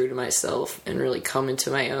more true to myself and really come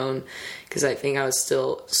into my own, because I think I was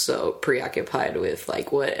still so preoccupied with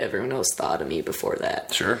like what everyone else thought of me before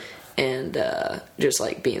that. Sure. And just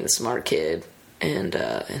like being the smart kid. And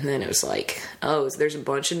then it was like, oh, there's a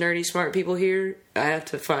bunch of nerdy smart people here. I have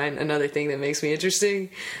to find another thing that makes me interesting.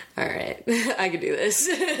 All right, I can do this.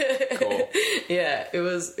 Cool. Yeah, it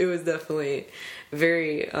was definitely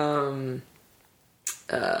very,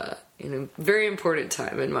 very important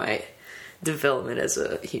time in my development as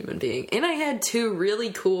a human being. And I had 2 really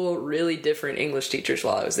cool, really different English teachers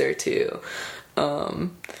while I was there too.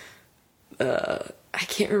 I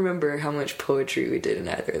can't remember how much poetry we did in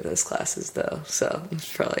either of those classes, though, so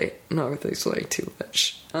it's probably not worth explaining too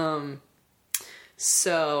much.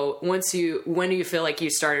 So when do you feel like you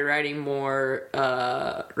started writing more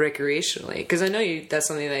recreationally? Because I know that's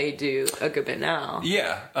something that you do a good bit now.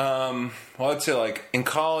 Yeah. Well, I'd say like in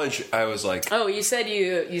college, I was like... Oh, you said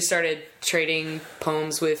you started trading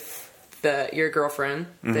poems with your girlfriend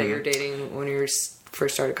that you're dating when you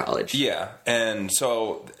first started college. Yeah, and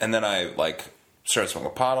then I like... started smoking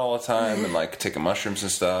pot all the time and like taking mushrooms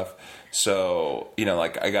and stuff. So, you know,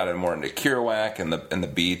 like I got more into Kerouac and the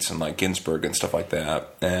beats and like Ginsberg and stuff like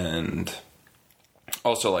that. And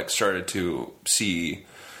also like started to see,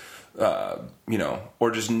 you know, or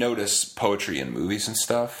just notice poetry in movies and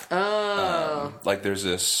stuff. Oh. Like there's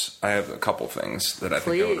this, I have a couple things that I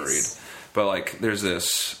think I want to read. But like there's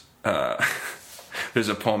this, there's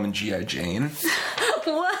a poem in G.I. Jane.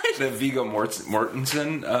 What? That Viggo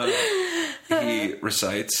Mortensen, he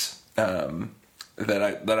recites that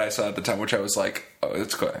I saw at the time, which I was like, oh,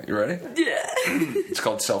 it's cool. You ready? Yeah. It's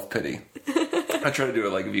called Self-Pity. I try to do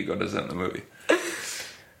it like Viggo does it in the movie.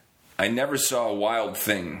 I never saw a wild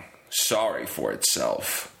thing sorry for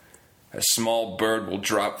itself. A small bird will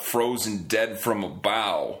drop frozen dead from a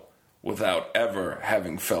bough without ever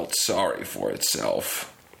having felt sorry for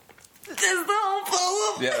itself. That's the whole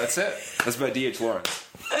poem? Yeah, that's it. That's by D.H. Lawrence.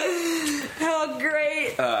 How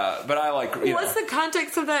great. But I like... What's the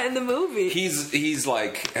context of that in the movie? He's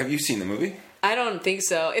like... Have you seen the movie? I don't think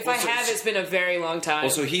so. If I have, it's been a very long time.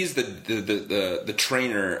 Well, so he's the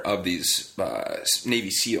trainer of these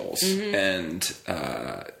Navy SEALs, and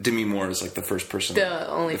Demi Moore is like the first person,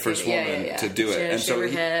 the first woman to do it. And so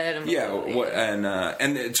and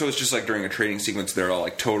so it's just like during a training sequence, they're all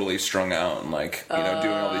like totally strung out and like doing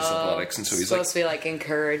all these athletics, and so he's supposed to be like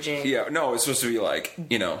encouraging. Yeah, no, it's supposed to be like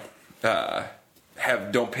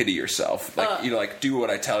don't pity yourself, like like do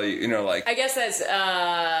what I tell you, like I guess that's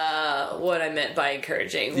what I meant by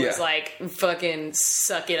encouraging was like fucking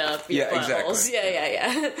suck it up, you buttholes. Exactly.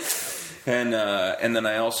 Yeah. And then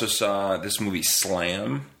I also saw this movie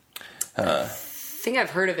Slam. I think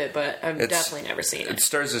I've heard of it, but I've definitely never seen it. It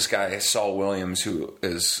stars this guy Saul Williams, who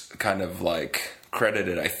is kind of like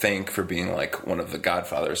credited, I think, for being like one of the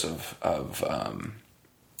godfathers of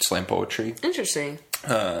slam poetry. Interesting.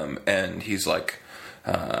 And he's like,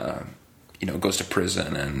 goes to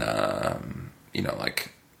prison and,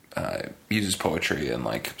 uses poetry and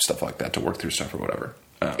like stuff like that to work through stuff or whatever.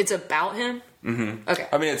 It's about him? Mm-hmm. Okay.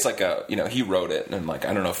 I mean, it's like he wrote it and like,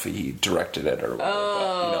 I don't know if he directed it or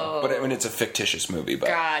whatever, but I mean, it's a fictitious movie, but,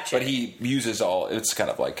 gotcha. But he uses it's kind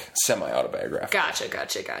of like semi-autobiographical. Gotcha.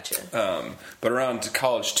 But around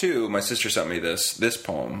college too, my sister sent me this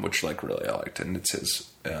poem, which like really I liked, and it's his,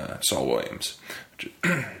 Saul Williams.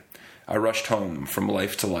 I rushed home from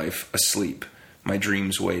life to life, asleep, my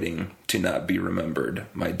dreams waiting to not be remembered,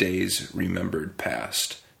 my days remembered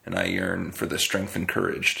past, and I yearn for the strength and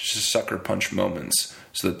courage to sucker punch moments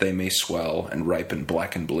so that they may swell and ripen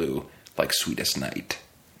black and blue like sweetest night.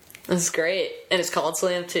 That's great. And it's called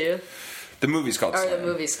Slam, too? The movie's called Slam. The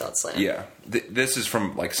movie's called Slam. Yeah. This is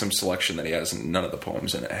from, like, some selection that he has, and none of the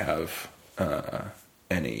poems in it have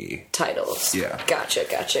any... titles. Yeah. Gotcha.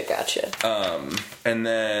 And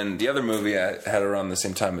then the other movie I had around the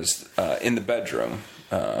same time is In the Bedroom.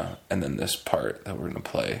 And then this part that we're going to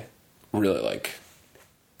play. Really, like...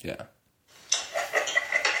 Yeah.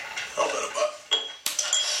 I'll bet a buck.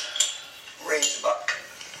 Raise a buck.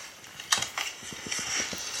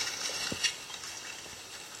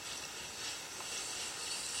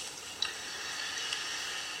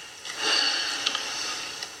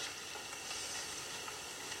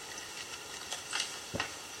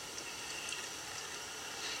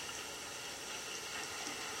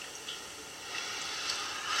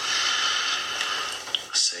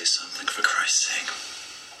 Say something for Christ's sake.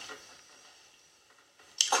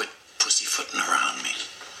 Quit pussyfooting around me.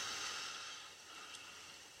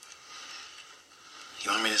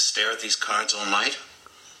 You want me to stare at these cards all night?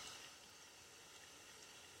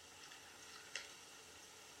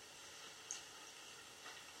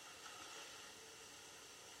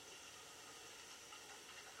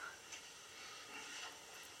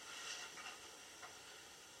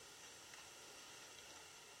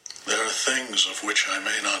 There are things of which I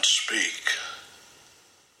may not speak.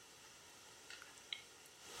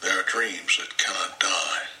 There are dreams that cannot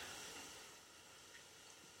die.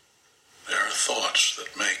 There are thoughts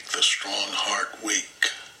that make the strong heart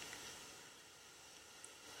weak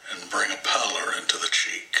and bring a pallor into the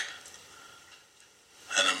cheek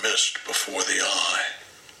and a mist before the eye.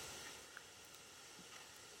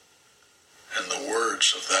 And the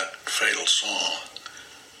words of that fatal song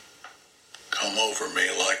come over me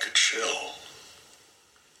like a chill.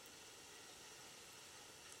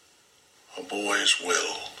 A boy's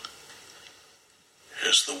will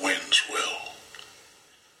is the wind's will,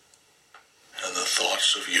 and the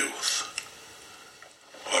thoughts of youth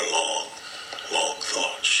are long, long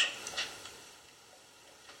thoughts.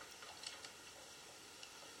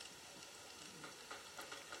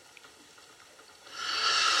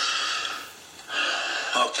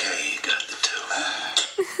 Okay, you got the two.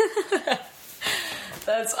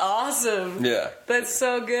 That's awesome. Yeah. That's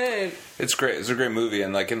so good. It's great. It's a great movie,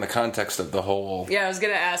 and, like, in the context of the whole... Yeah, I was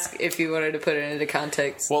going to ask if you wanted to put it into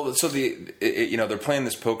context. Well, so they're playing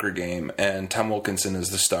this poker game, and Tom Wilkinson is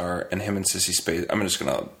the star, and him and Sissy Spacek... I'm just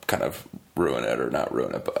going to kind of ruin it, or not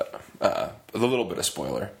ruin it, but a little bit of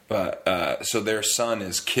spoiler. But so their son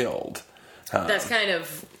is killed. That's kind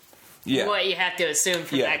of... Yeah. What you have to assume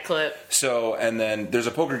from that clip. So, and then there's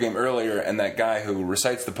a poker game earlier, and that guy who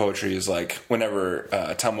recites the poetry is like,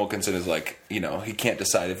 whenever Tom Wilkinson is like, he can't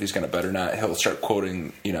decide if he's going to bet or not, he'll start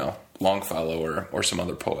quoting, Longfellow or some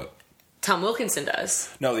other poet. Tom Wilkinson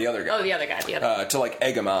does. No, the other guy. Oh, the other guy. To, like,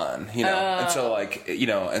 egg him on, And so, like, him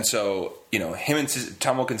and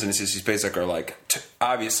Tom Wilkinson and Sissy Spacek are, like,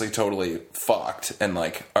 obviously totally fucked and,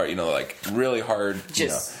 like, are, like, really hard,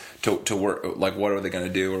 to work, like, what are they going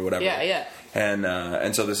to do or whatever. Yeah.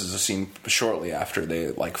 And so this is a scene shortly after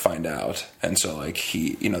they, like, find out. And so, like,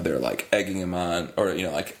 they're, like, egging him on. Or,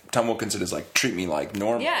 like, Tom Wilkinson is, like, treat me like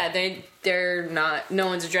normal. Yeah, they're not... No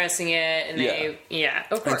one's addressing it. And they... Yeah,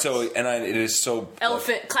 of course. And so... it is so...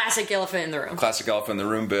 Classic elephant in the room. Classic elephant in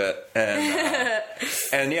the room bit. And...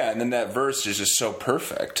 and then that verse is just so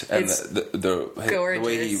perfect. And the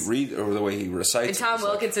way he reads... Or the way he recites and Tom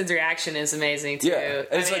Wilkinson's reaction is amazing, too. Yeah.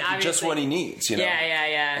 And it's, like, just what he needs,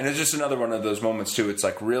 Yeah. And it's just another one of those moments, too. It's,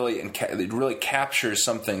 like, really... It really captures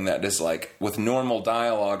something that is, like, with normal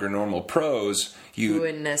dialogue or normal prose... You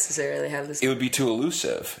wouldn't necessarily have this. It would be too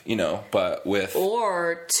elusive, but with...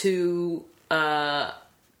 Or too on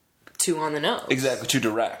the nose. Exactly, too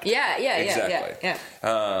direct. Yeah. Exactly. Yeah.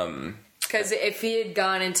 Because if he had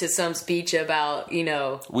gone into some speech about, we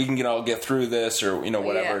can all get through this, or,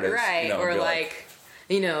 whatever it is. Right, or like,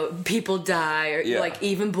 people die, or like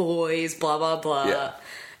even boys, blah, blah, blah.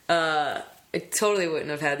 Yeah. It totally wouldn't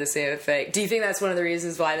have had the same effect. Do you think that's one of the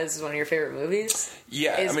reasons why this is one of your favorite movies?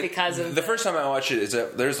 Yeah, because of the first time I watched it, is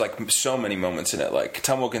that there's like so many moments in it. Like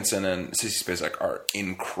Tom Wilkinson and Sissy Spacek are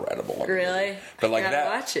incredible. Really? But like that,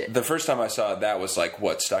 watch it. The first time I saw it, that was like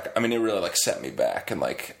what stuck. I mean, it really like set me back, and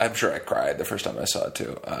like I'm sure I cried the first time I saw it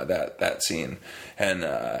too. That scene, and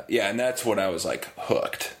and that's when I was like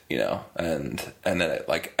hooked, and then it,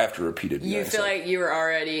 like after repeated, you feel like you were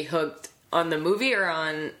already hooked on the movie or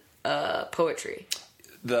on poetry.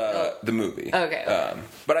 The movie. Okay.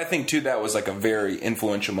 But I think too that was like a very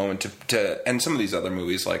influential moment to and some of these other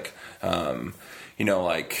movies like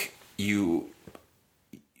like you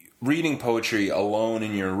reading poetry alone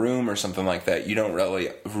in your room or something like that, you don't really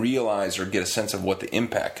realize or get a sense of what the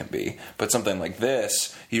impact can be. But something like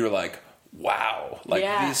this, you're like, wow, like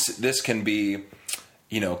this can be,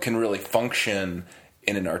 can really function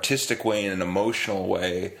in an artistic way, in an emotional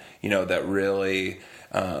way, that really,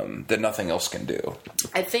 that nothing else can do.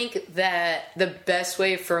 I think that the best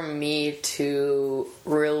way for me to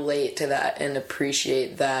relate to that and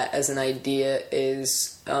appreciate that as an idea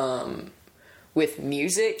is with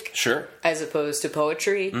music. Sure. As opposed to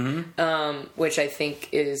poetry, which I think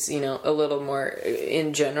is, a little more,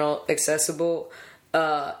 in general, accessible.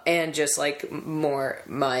 And just, like, more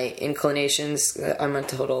my inclinations. I'm a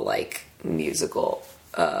total, like, musical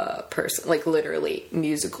person, like literally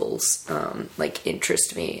musicals like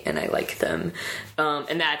interest me and I like them,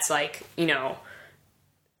 and that's like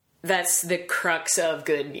that's the crux of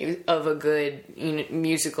a good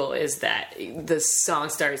musical, is that the song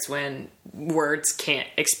starts when words can't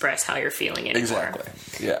express how you're feeling anymore.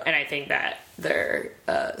 Exactly. Yeah. And I think that there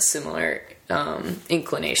are similar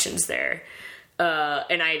inclinations there,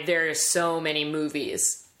 and there are so many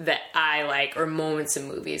movies that I like, or moments in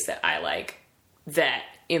movies that I like, that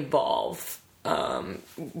involve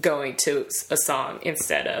going to a song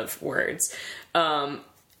instead of words. I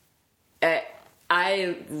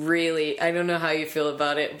don't know how you feel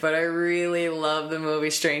about it, but I really love the movie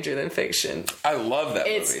Stranger Than Fiction. I love that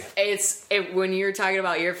movie. When you were talking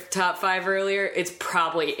about your top 5 earlier, it's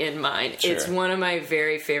probably in mine. Sure. It's one of my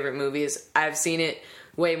very favorite movies. I've seen it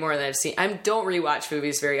way more than I've seen. I don't rewatch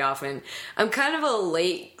movies very often. I'm kind of a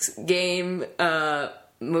late game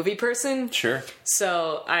movie person. Sure.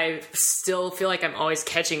 So I still feel like I'm always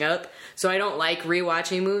catching up. So I don't like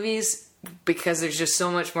rewatching movies because there's just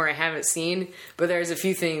so much more I haven't seen. But there's a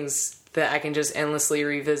few things that I can just endlessly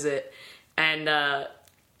revisit. And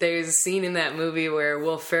there's a scene in that movie where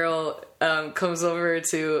Will Ferrell comes over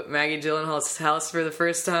to Maggie Gyllenhaal's house for the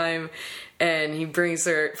first time. And he brings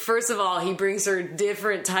her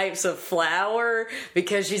different types of flour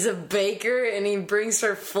because she's a baker, and he brings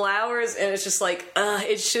her flowers, and it's just like,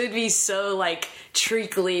 it should be so like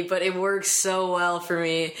treacly, but it works so well for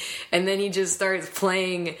me. And then he just starts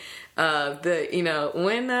playing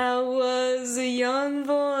when I was a young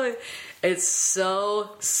boy. It's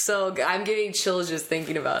so good. I'm getting chills just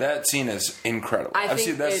thinking about it. That scene is incredible. I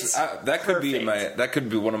think that could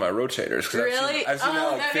be one of my rotators. Really? I've seen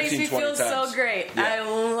that like 15, 20 times. That makes me feel so great. Yeah. I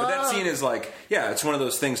love. But that scene is like, it's one of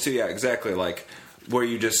those things too. Yeah, exactly. Like where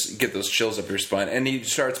you just get those chills up your spine, and he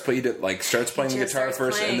starts playing the guitar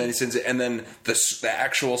first, and then he sings it, and then the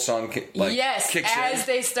actual song kicks as in.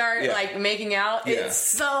 They start like making out. Yeah. It's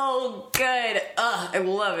so good. I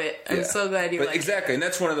love it. I'm so glad you like exactly, and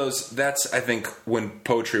that's one of those. That's I think when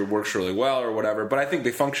poetry works really well or whatever. But I think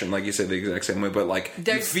they function like you said the exact same way. But like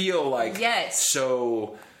you feel like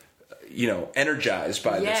so. Energized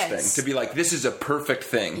by this thing. To be like, this is a perfect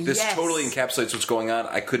thing. This totally encapsulates what's going on.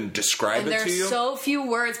 I couldn't describe it to you. There's so few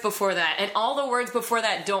words before that. And all the words before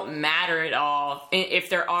that don't matter at all. If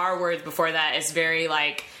there are words before that, it's very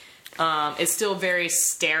like... it's still very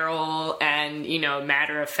sterile and,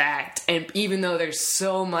 matter of fact. And even though there's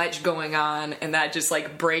so much going on, and that just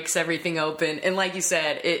like breaks everything open. And like you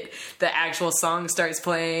said, the actual song starts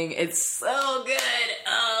playing. It's so good.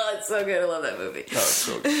 Oh, it's so good. I love that movie. Oh, it's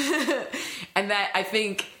so good. And that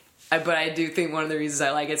but I do think one of the reasons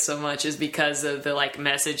I like it so much is because of the like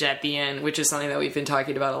message at the end, which is something that we've been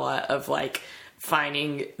talking about a lot, of like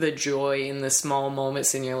finding the joy in the small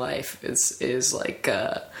moments in your life is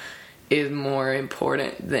more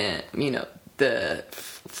important than, the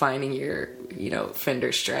finding your, Fender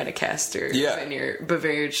Stratocaster and your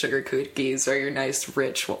Bavarian sugar cookies or your nice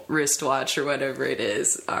rich wristwatch or whatever it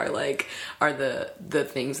is are the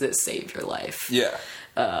things that save your life. Yeah.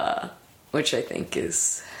 Which I think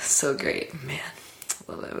is so great. Man,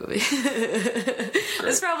 I love that movie.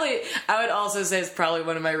 It's probably, I would also say it's probably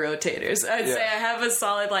one of my rotators. I'd say I have a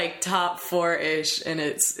solid like top 4-ish, and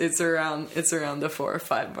it's around the 4 or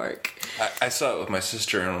 5 mark. I saw it with my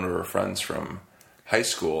sister and one of her friends from high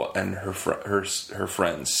school, and her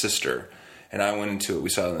friend's sister, and I went into it. We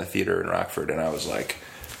saw it in the theater in Rockford, and I was like,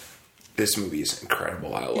 this movie is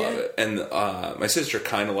incredible. I love it. And my sister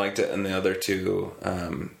kind of liked it, and the other two,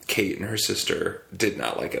 Kate and her sister, did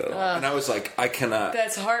not like it at all. And I was like, I cannot.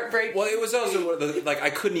 That's heartbreaking. Well, it was also like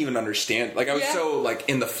I couldn't even understand. Like I was so like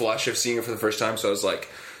in the flush of seeing it for the first time, so I was like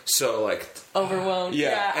overwhelmed.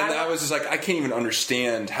 Yeah, and I was just like, I can't even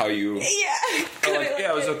understand how you. Yeah.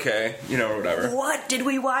 It was okay, whatever. What, did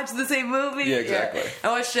we watch the same movie? Yeah, exactly. I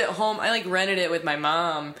watched it at home. I like rented it with my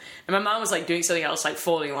mom, and my mom was like doing something else, like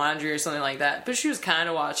folding laundry or something like that. But she was kind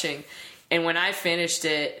of watching, and when I finished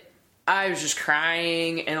it, I was just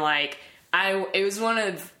crying, and like it was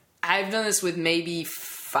I've done this with maybe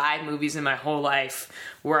 5 movies in my whole life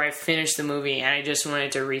where I finished the movie and I just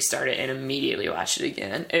wanted to restart it and immediately watch it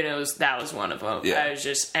again. And that was one of them. Yeah. I was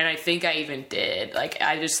just, and I think I even did. Like,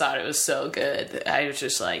 I just thought it was so good. I was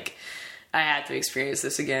just like, I had to experience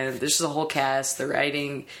this again. There's the whole cast, the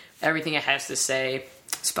writing, everything it has to say.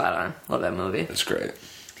 Spot on. Love that movie. That's great.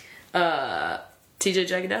 TJ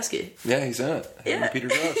Jagodowski. Yeah, he's in it. Yeah. Peter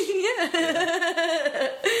Gross.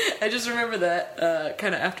 I just remember that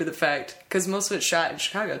kind of after the fact, because most of it's shot in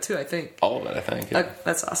Chicago too, I think. All of it, I think. Yeah.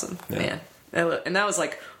 That's awesome, Yeah. man. And that was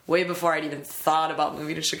like way before I'd even thought about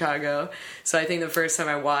moving to Chicago. So I think the first time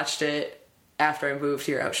I watched it after I moved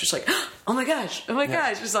here, I was just like, oh my gosh,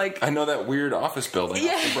 just like, I know that weird office building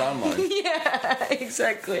off the Brown line. yeah,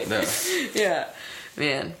 exactly. Yeah. Yeah,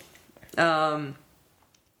 man.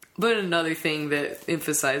 But another thing that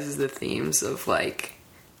emphasizes the themes of like,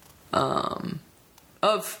 of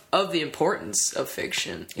the importance of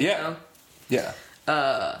fiction. You know? Yeah.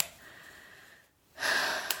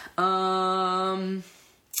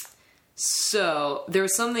 So there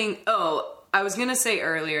was something. Oh, I was gonna say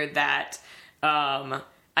earlier that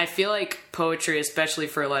I feel like poetry, especially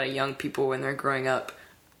for a lot of young people when they're growing up,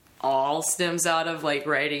 all stems out of like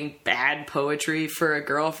writing bad poetry for a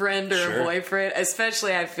girlfriend or a boyfriend.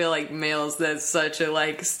 Especially, I feel like males, that's such a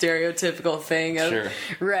like stereotypical thing of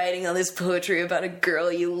writing all this poetry about a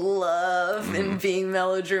girl you love and being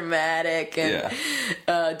melodramatic. And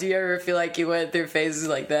do you ever feel like you went through phases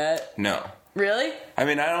like that? No. Really? I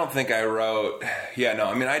mean, I don't think I wrote. Yeah, no.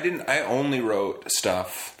 I mean, I only wrote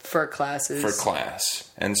stuff for classes. For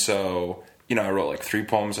class, and so. You know, I wrote like 3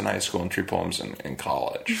 poems in high school and 3 poems in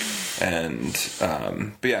college. And,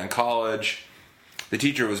 but yeah, in college, the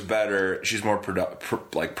teacher was better. She's more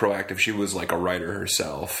proactive. She was like a writer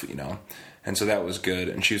herself, you know. And so that was good.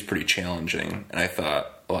 And she was pretty challenging. And I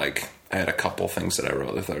thought, like, I had a couple things that I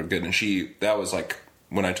wrote that I thought were good. And that was like,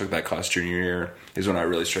 when I took that class junior year, is when I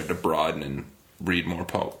really started to broaden and read more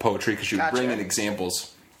poetry. Because she would bring in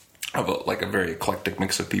examples of a very eclectic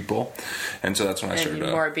mix of people, and so that's when I started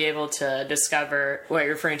to more be able to discover what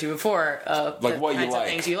you're referring to before, like what you like,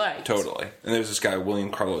 things you like. Totally. And there's this guy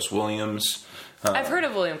William Carlos Williams. I've heard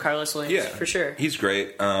of William Carlos Williams, for sure. He's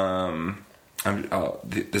great. This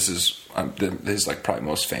is his like probably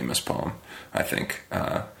most famous poem, I think.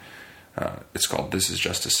 It's called "This Is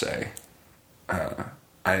Just to Say." I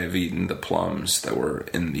have eaten the plums that were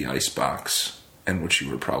in the icebox, and which you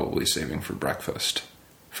were probably saving for breakfast.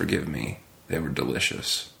 Forgive me, they were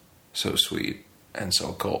delicious, so sweet, and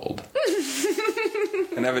so cold.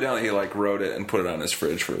 And evidently he like wrote it and put it on his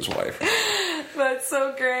fridge for his wife. That's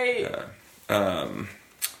so great. Yeah.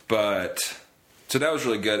 But, so that was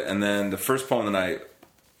really good. And then the first poem that I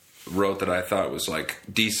wrote that I thought was like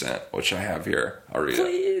decent, which I have here, I'll read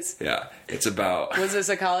Please. it. Yeah. It's about... Was this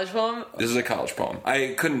a college poem? This is a college poem.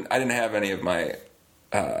 I didn't have any of my...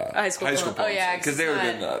 high school poems. Oh yeah, because they would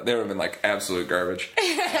have been like absolute garbage.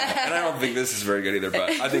 And I don't think this is very good either, but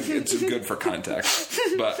I think it's good for context.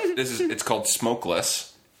 But it's called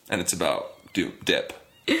Smokeless, and it's about dip,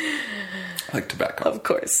 like tobacco. Of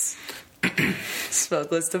course,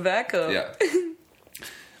 smokeless tobacco. Yeah.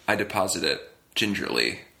 I deposit it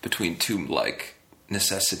gingerly between 2 like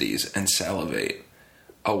necessities and salivate.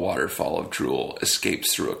 A waterfall of drool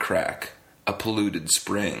escapes through a crack. A polluted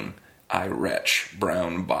spring. I retch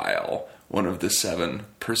brown bile, one of the 7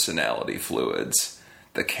 personality fluids.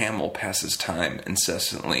 The camel passes time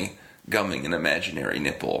incessantly, gumming an imaginary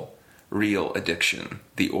nipple. Real addiction,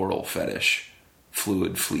 the oral fetish.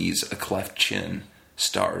 Fluid flees a cleft chin,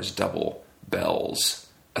 stars double, bells,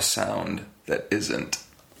 a sound that isn't.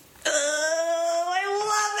 Oh, I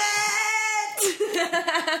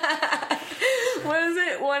love it! What is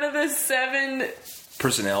it? One of the 7...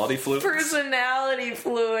 Personality fluids? Personality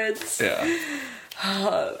fluids. Yeah.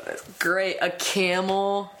 Oh, that's great. A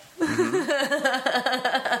camel.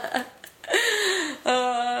 Mm-hmm.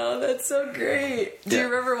 Oh, that's so great. Do you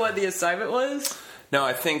remember what the assignment was? No,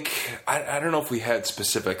 I think... I don't know if we had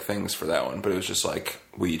specific things for that one, but it was just like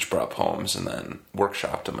we each brought poems and then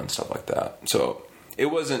workshopped them and stuff like that. So it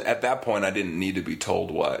wasn't... At that point, I didn't need to be told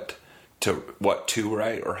what to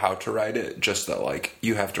write or how to write it. Just that, like,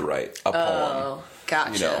 you have to write a poem. Oh.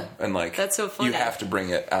 Gotcha. You know, and like that's so funny. You have to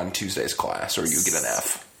bring it on Tuesday's class or you get an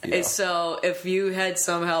F. You know? So if you had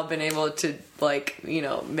somehow been able to like, you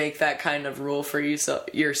know, make that kind of rule for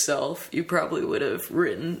yourself, you probably would have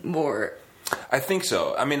written more I think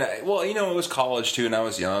so. I mean, it was college too, and I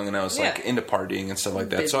was young, and I was like into partying and stuff like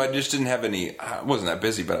that. Busy. So I just didn't have any. I wasn't that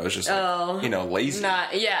busy, but I was just lazy.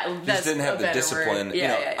 That's just didn't have the discipline. Word.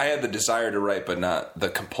 Yeah. I had the desire to write, but not the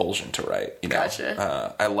compulsion to write.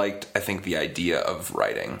 Gotcha. I think the idea of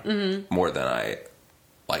writing more than I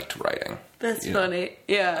liked writing. That's funny.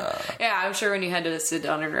 Yeah. I'm sure when you had to sit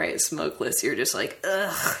down and write Smokeless, you're just like,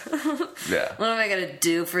 ugh. Yeah. What am I going to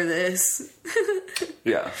do for this?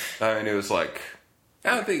 Yeah. I mean, it was like,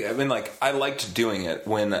 I liked doing it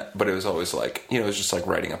but it was always like, it was just like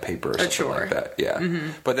writing a paper or something like that. Yeah. Mm-hmm.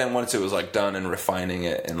 But then once it was like done and refining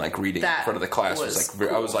it and like reading in front of the class was like,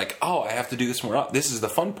 cool. I was like, oh, I have to do this more. This is the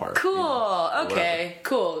fun part. Cool. Okay.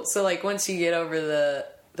 Cool. So like once you get over the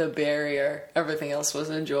barrier, everything else was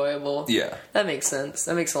enjoyable. Yeah. That makes sense.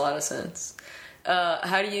 That makes a lot of sense.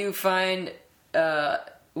 How do you find,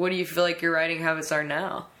 what do you feel like your writing habits are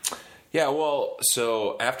now? Yeah, well,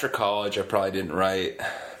 so after college, I probably didn't write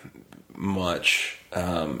much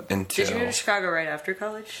until... Did you go to Chicago right after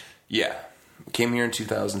college? Yeah. Came here in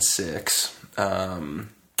 2006, and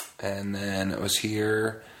then I was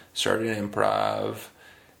here, started improv,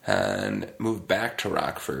 and moved back to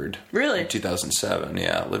Rockford. Really? In 2007,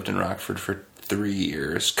 yeah. Lived in Rockford for 3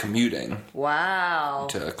 years, commuting. Wow.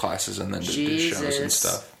 To classes and then to do shows and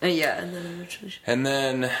stuff. Yeah. And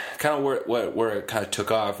then kind of where it kind of took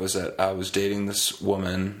off was that I was dating this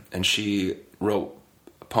woman, and she wrote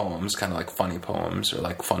poems, kind of like funny poems or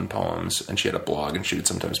like fun poems, and she had a blog, and she would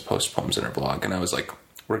sometimes post poems in her blog, and I was like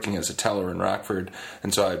working as a teller in Rockford,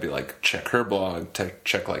 and so I'd be like check her blog,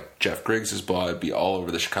 check like Jeff Griggs's blog. I'd be all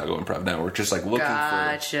over the Chicago Improv Network, just like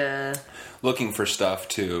looking for stuff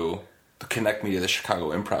to connect me to the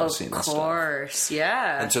Chicago improv scene and stuff. Of course,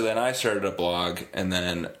 yeah. And so then I started a blog, and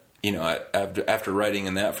then after writing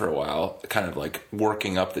in that for a while, kind of like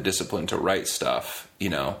working up the discipline to write stuff,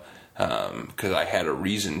 because I had a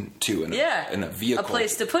reason to in a vehicle, a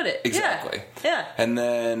place to put it. Exactly. Yeah. And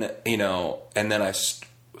then I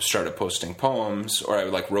started posting poems, or I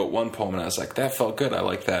like wrote one poem, and I was like, that felt good. I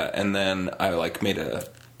like that. And then I like made a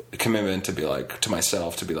commitment to be like, to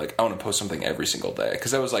myself, to be like, I want to post something every single day,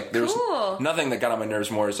 because I was like, there was nothing that got on my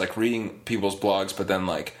nerves more is like reading people's blogs, but then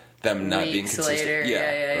like them not being consistent,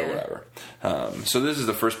 later. Or whatever. So this is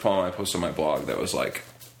the first poem I posted on my blog that was like,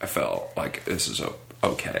 I felt like this is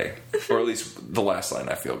okay, or at least the last line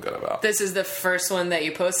I feel good about. This is the first one that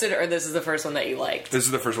you posted, or this is the first one that you liked? This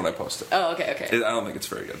is the first one I posted. Oh, okay. I don't think it's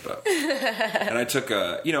very good, but and I took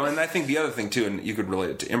and I think the other thing too, and you could relate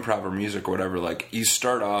it to improv or music or whatever. Like you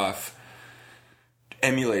start off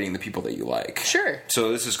emulating the people that you like. Sure.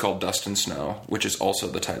 So this is called Dust and Snow, which is also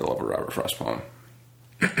the title of a Robert Frost poem.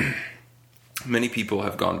 Many people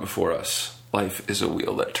have gone before us. Life is a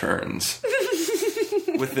wheel that turns.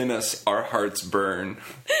 Within us, our hearts burn.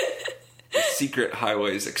 The secret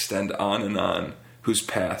highways extend on and on. Whose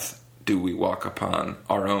path do we walk upon?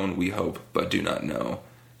 Our own, we hope, but do not know.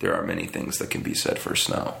 There are many things that can be said for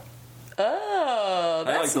snow. Oh,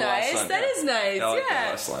 that's nice. That is nice. I like the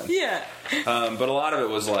last line. Yeah. But a lot of it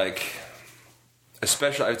was like,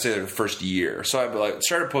 especially I would say the first year. So I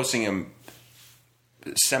started posting him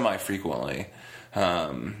semi-frequently.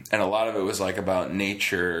 And a lot of it was like about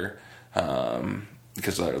nature,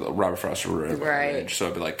 because Robert Frost wrote right. So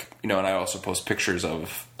I'd be like, and I also post pictures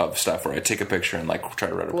of stuff where I take a picture and like try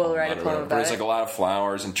to write a poem about it. But it's like a lot of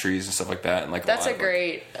flowers and trees and stuff like that, and like that's a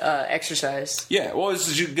great exercise. Yeah, well,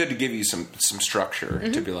 it's good to give you some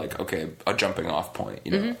structure to be like, okay, a jumping off point.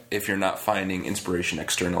 If you're not finding inspiration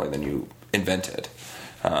externally, then you invent it.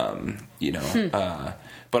 But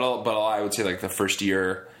I would say like the first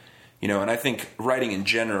year, and I think writing in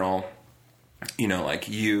general, my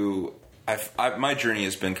journey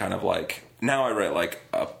has been kind of like, now I write like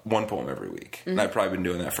one poem every week. And I've probably been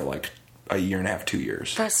doing that for like a year and a half, 2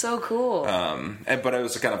 years. That's so cool. But I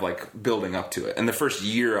was kind of like building up to it. And the first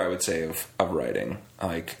year I would say of writing,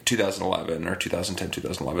 like 2011 or 2010,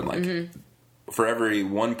 2011, like for every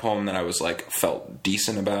one poem that I was like felt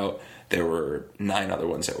decent about, there were 9 other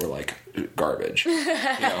ones that were like garbage,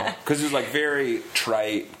 because it was like very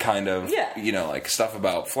trite kind of, like stuff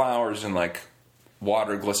about flowers and like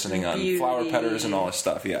water glistening on flower petals and all this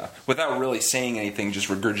stuff, without really saying anything, just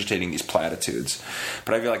regurgitating these platitudes.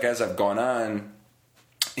 But I feel like as I've gone on,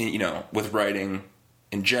 with writing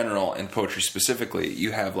in general and poetry specifically,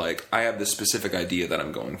 you have like, I have this specific idea that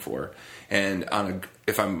I'm going for, and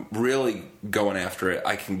if I'm really going after it,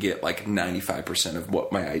 I can get like 95% of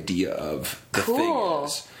what my idea of the thing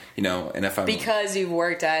is. And if I'm, because you've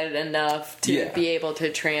worked at it enough to be able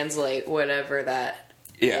to translate whatever that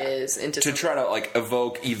is into to try to like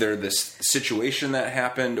evoke either this situation that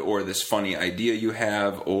happened or this funny idea you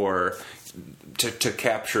have, or to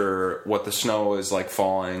capture what the snow is like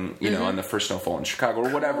falling, you know, on the first snowfall in Chicago, or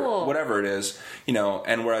whatever it is, you know.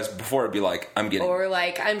 And whereas before it'd be like, or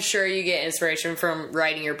like, I'm sure you get inspiration from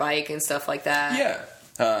riding your bike and stuff like that. Yeah.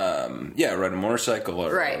 Ride a motorcycle,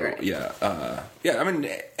 or, right. I mean,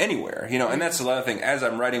 anywhere, you know. And that's another thing. As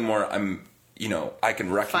I'm writing more, I'm, you know, I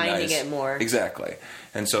can recognize finding it more. Exactly.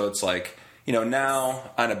 And so it's like, you know,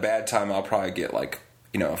 now on a bad time, I'll probably get like,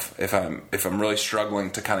 you know, if I'm really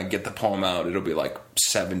struggling to kind of get the poem out, it'll be like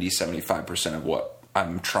 70-75% of what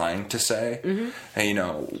I'm trying to say, and you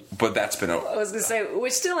know, but that's been I was gonna say,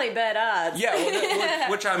 which still ain't bad odds. Yeah,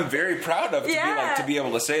 which I'm very proud of to be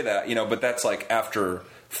able to say that, you know. But that's like after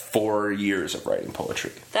 4 years of writing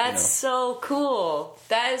poetry. That's so cool.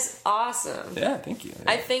 That is awesome. Yeah, thank you.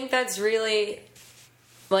 Yeah. I think that's really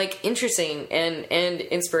like interesting and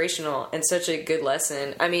inspirational and such a good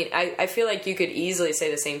lesson. I mean, I feel like you could easily say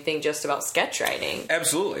the same thing just about sketch writing.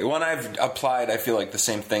 Absolutely. When I've applied, I feel like the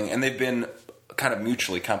same thing, and they've been kind of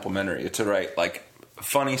mutually complementary. To write like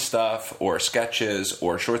funny stuff or sketches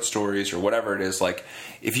or short stories or whatever it is, like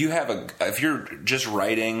if you're just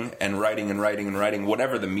writing and writing and writing and writing,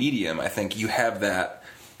 whatever the medium, I think you have that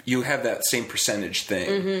same percentage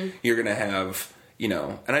thing. You're going to have, you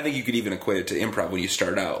know, and I think you could even equate it to improv when you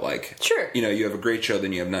start out. Like, sure, you know, you have a great show,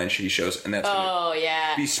 then you have 9 shitty shows, and that's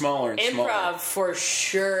be smaller and smaller. Improv for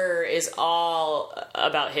sure is all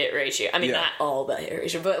about hit ratio. I mean, not all about hit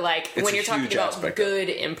ratio, but like when you're talking about good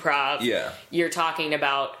improv, you're talking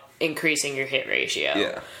about increasing your hit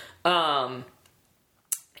ratio.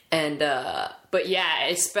 But yeah,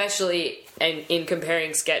 especially in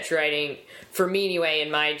comparing sketch writing, for me anyway,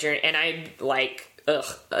 in my journey, and I'm like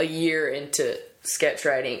a year into sketch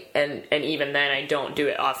writing, and even then I don't do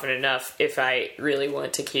it often enough if I really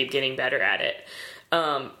want to keep getting better at it.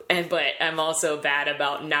 But I'm also bad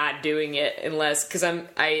about not doing it unless, because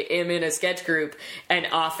I am in a sketch group and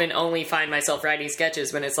often only find myself writing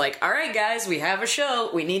sketches when it's like, all right guys, we have a show,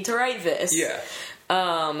 we need to write this.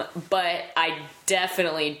 But I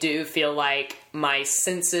definitely do feel like my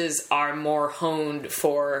senses are more honed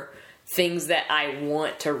for things that I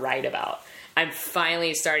want to write about. I'm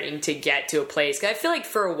finally starting to get to a place, 'cause I feel like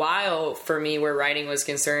for a while, for me, where writing was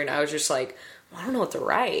concerned, I was just like, I don't know what to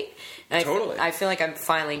write. And I feel like I'm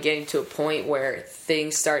finally getting to a point where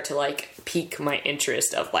things start to like pique my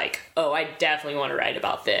interest of like, oh, I definitely want to write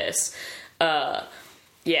about this. I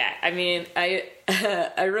mean, I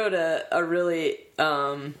wrote a really,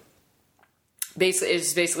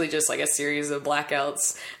 it's basically just like a series of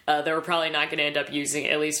blackouts that we're probably not going to end up using,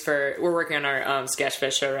 at least we're working on our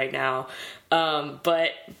Sketchfest show right now.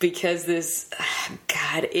 But because this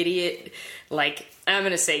idiot, like, I'm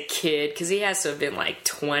going to say kid, because he has to have been like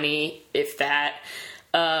 20, if that,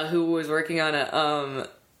 who was working on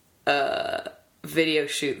a video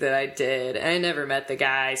shoot that I did. I never met the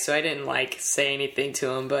guy, so I didn't like say anything to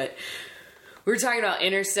him, but we were talking about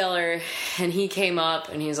Interstellar, and he came up,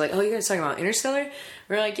 and he was like, oh, you guys talking about Interstellar?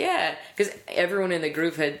 We're like, yeah, because everyone in the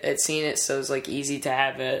group had seen it, so it was like easy to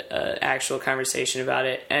have an actual conversation about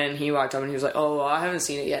it. And he walked up and he was like, oh, well, I haven't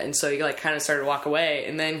seen it yet. And so he like kind of started to walk away,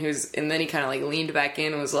 and then he kind of like leaned back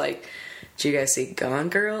in and was like, did you guys see Gone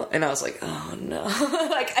Girl? And I was like, oh no.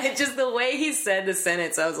 Like, the way he said the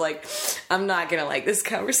sentence, I was like, I'm not gonna like this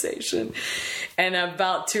conversation. And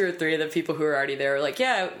about 2 or 3 of the people who were already there were like,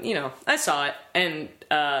 yeah, you know, I saw it. And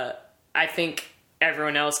I think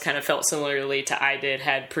everyone else kind of felt similarly to I did,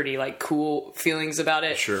 had pretty like cool feelings about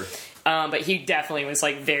it. Sure. But he definitely was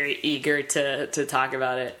like very eager to talk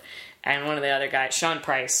about it. And one of the other guys, Sean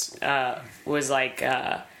Price, was like,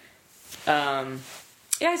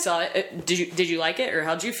 yeah, I saw it. Did you like it, or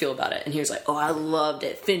how'd you feel about it? And he was like, oh, I loved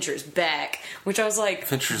it. Fincher's back. Which I was like,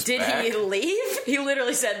 did he leave? He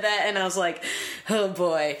literally said that, and I was like, oh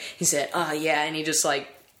boy. He said, oh yeah, and he just like,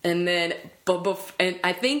 and then, and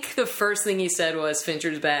I think the first thing he said was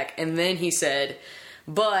Fincher's back, and then he said,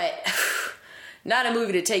 but not a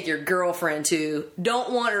movie to take your girlfriend to.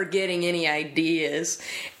 Don't want her getting any ideas.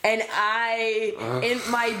 And in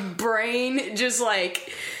my brain, just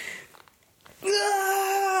like,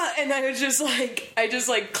 and I was just like, I just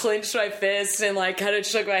like clenched my fist and like kind of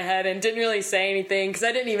shook my head and didn't really say anything because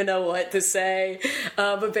I didn't even know what to say.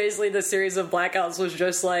 But basically the series of blackouts was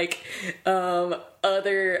just like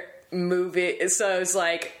other movie. So it was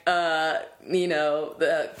like, you know,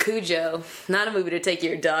 the Cujo, not a movie to take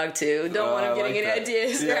your dog to. Don't want him getting any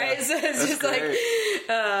ideas, right? So it's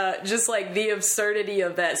just like the absurdity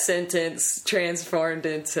of that sentence transformed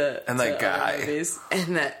into and that guy movies.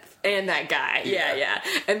 And that And that guy. Yeah.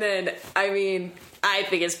 And then, I mean, I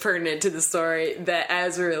think it's pertinent to the story that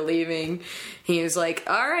as we were leaving, he was like,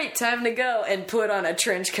 all right, time to go, and put on a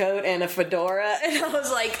trench coat and a fedora. And I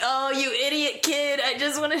was like, oh, you idiot kid. I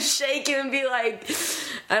just want to shake you and be like,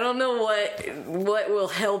 I don't know what will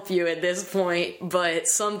help you at this point, but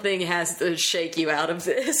something has to shake you out of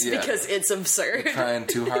this because it's absurd. You're trying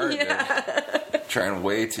too hard. Dude. Trying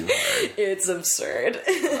way too hard. It's absurd.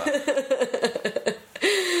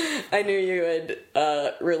 I knew you would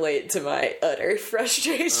relate to my utter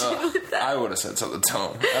frustration with that. I would have said something to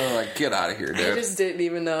him. I was like, get out of here, dude. I just didn't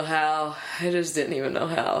even know how.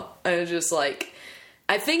 I was just like,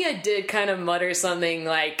 I think I did kind of mutter something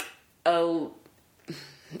like, oh,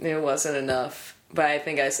 it wasn't enough. But I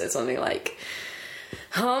think I said something like,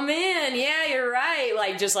 oh man, yeah, you're right.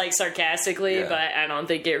 Like, just like sarcastically, but I don't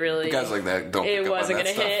think it really. Guys like that don't. It wasn't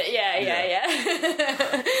gonna hit. Yeah.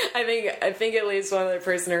 I think at least one other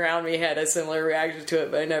person around me had a similar reaction to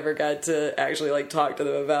it, but I never got to actually like talk to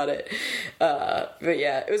them about it. But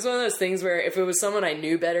yeah, it was one of those things where if it was someone I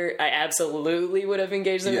knew better, I absolutely would have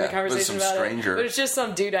engaged them in a conversation about stranger. it. But it's just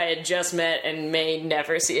some dude I had just met and may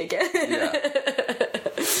never see again. Yeah.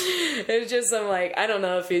 It's just some, like, I don't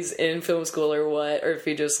know if he's in film school or what, or if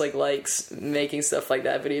he just, like, likes making stuff like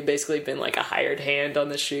that, but he'd basically been, like, a hired hand on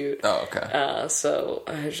the shoot. Oh, okay. So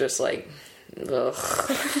I was just like, ugh.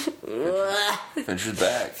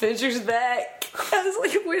 Fincher's back. I was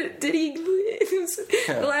like, where did he...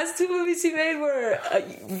 The last two movies he made were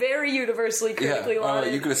very universally critically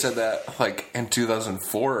lauded. You could have said that, like, in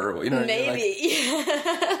 2004, or, you know what Maybe. I mean?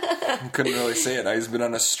 Like, couldn't really say it. He's been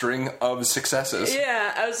on a string of successes.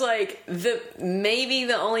 Yeah, I was like, maybe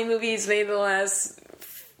the only movie he's made in the last,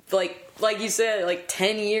 like you said, like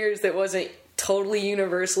 10 years that wasn't totally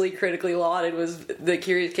universally critically lauded was The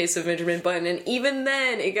Curious Case of Benjamin Button, and even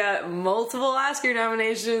then it got multiple Oscar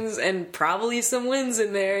nominations and probably some wins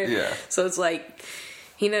in there. Yeah. So it's like,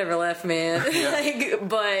 he never left, man. Yeah.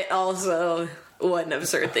 But also, what an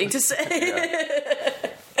absurd thing to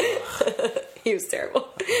say. He was terrible.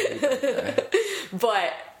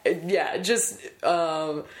 But yeah, just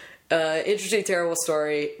interesting, terrible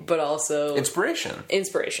story, but also inspiration.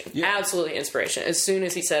 Yeah. Absolutely inspiration. As soon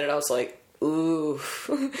as he said it, I was like, ooh,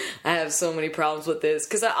 I have so many problems with this,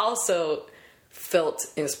 because I also felt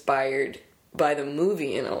inspired by the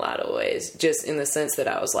movie in a lot of ways, just in the sense that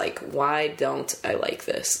I was like, why don't I like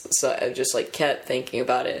this? So I just like kept thinking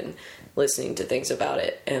about it and listening to things about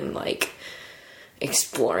it and like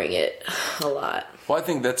exploring it a lot. Well, I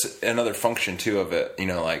think that's another function too of it, you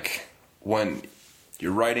know, like when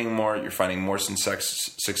you're writing more, you're finding more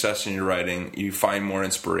success in your writing, you find more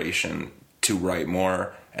inspiration to write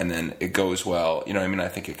more, and then it goes well. You know what I mean? I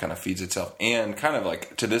think it kind of feeds itself. And kind of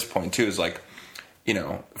like to this point too is like, you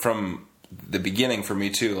know, from the beginning for me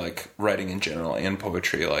too, like writing in general and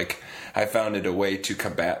poetry, like I found it a way to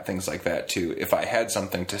combat things like that too. If I had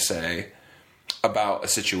something to say about a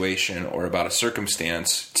situation or about a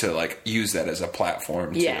circumstance, to like use that as a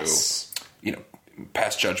platform to, you know,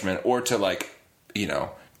 pass judgment, or to like, you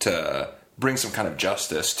know, to bring some kind of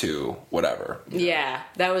justice to whatever. Yeah,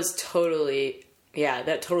 that was totally... Yeah,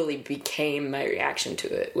 that totally became my reaction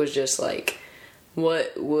to it. Was just like,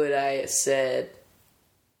 what would I have said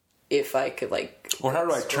if I could, like... Or how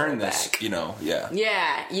do I turn this, you know,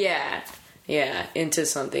 Yeah, into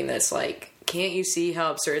something that's like, can't you see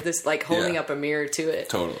how absurd this... Like, holding up a mirror to it.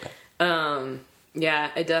 Totally.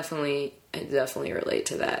 Yeah, I definitely relate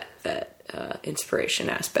to that inspiration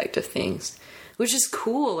aspect of things. Which is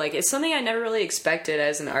cool. Like, it's something I never really expected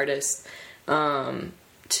as an artist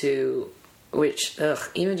to... Which,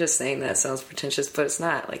 even just saying that sounds pretentious, but it's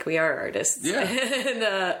not. Like, we are artists. Yeah.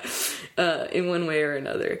 And, in one way or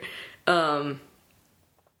another. I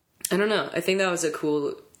don't know. I think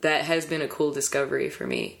that has been a cool discovery for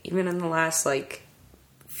me, even in the last, like,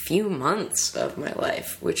 few months of my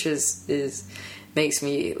life, which makes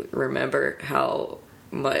me remember how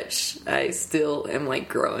much I still am, like,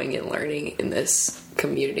 growing and learning in this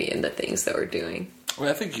community and the things that we're doing. Well,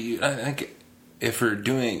 I think if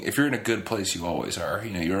you're in a good place, you always are. You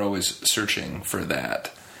know, you're always searching for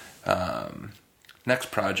that next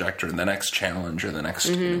project or the next challenge or the next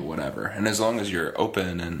you know, whatever. And as long as you're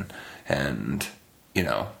open and you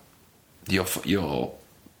know, you'll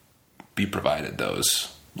be provided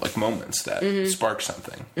those like moments that spark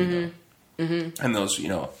something. You know? And those, you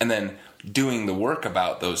know, and then doing the work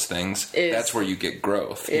about those things, that's where you get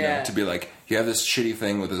growth. You know, to be like, you have this shitty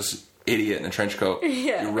thing with this idiot in a trench coat.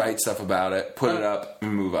 You write stuff about it, put it up,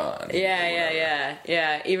 and move on.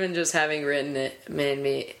 Yeah. Even just having written it made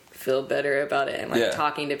me feel better about it, and like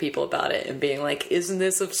talking to people about it and being like, isn't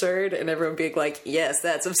this absurd? And everyone being like, yes,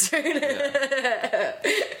 that's absurd.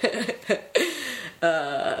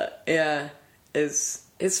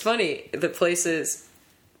 It's funny. The places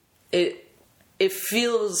it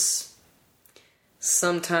feels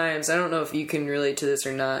sometimes, I don't know if you can relate to this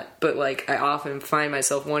or not, but like I often find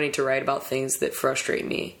myself wanting to write about things that frustrate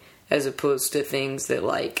me as opposed to things that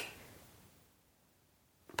like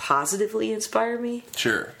positively inspire me.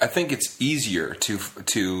 Sure. I think it's easier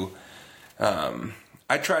to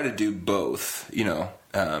I try to do both, you know,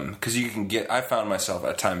 because you can get, I found myself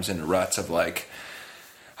at times in ruts of like,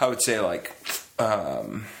 I would say like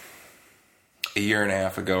a year and a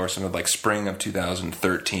half ago or something, like spring of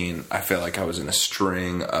 2013, I felt like I was in a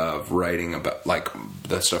string of writing about, like,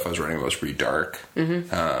 the stuff I was writing about was pretty dark.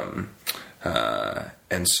 Mm-hmm.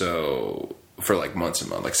 And so for like months and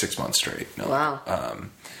months, like 6 months straight. You know? Wow.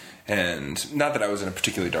 And not that I was in a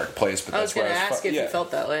particularly dark place, but that's where I was. I was going to ask if you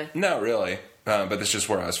felt that way. Not really. But that's just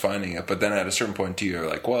where I was finding it. But then at a certain point too, you're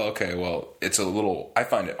like, well, okay, well, it's a little, I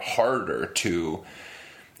find it harder to,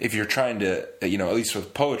 if you're trying to, you know, at least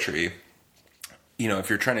with poetry, you know, if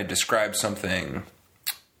you're trying to describe something,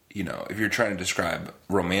 you know, if you're trying to describe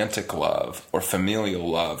romantic love or familial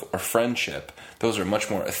love or friendship, those are much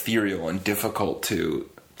more ethereal and difficult to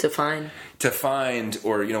find,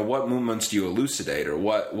 or, you know, what moments do you elucidate, or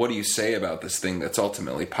what do you say about this thing that's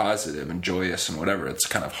ultimately positive and joyous and whatever. It's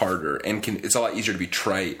kind of harder, and it's a lot easier to be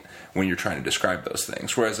trite when you're trying to describe those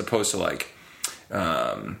things, whereas opposed to like,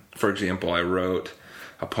 for example, I wrote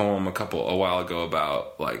a poem a while ago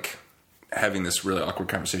about like having this really awkward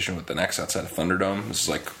conversation with an ex outside of Thunderdome. This is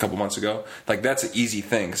like a couple months ago. Like, that's an easy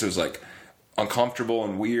thing because it was like uncomfortable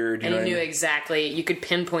and weird. You knew exactly, you could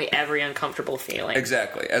pinpoint every uncomfortable feeling.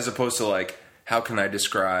 Exactly. As opposed to like, how can I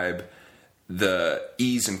describe the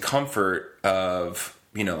ease and comfort of,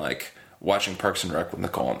 you know, like watching Parks and Rec with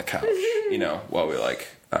Nicole on the couch, you know, while we like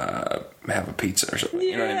have a pizza or something,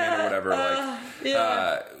 you know what I mean, or whatever.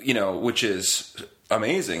 You know, which is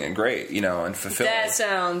amazing and great, you know, and fulfilling. That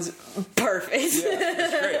sounds perfect. Yeah, it's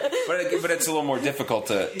great. But it's a little more difficult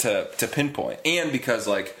to pinpoint. And because,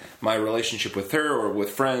 like, my relationship with her or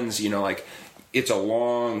with friends, you know, like, it's a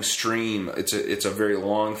long stream. It's a very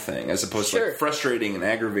long thing, as opposed to, like, frustrating and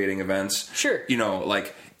aggravating events. Sure. You know,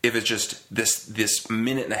 like, if it's just this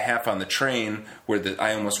minute and a half on the train where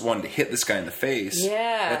I almost wanted to hit this guy in the face,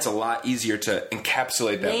 that's a lot easier to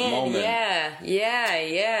encapsulate that moment.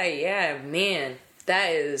 Yeah, man.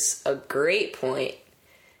 That is a great point.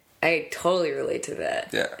 I totally relate to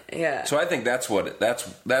that. Yeah. So I think that's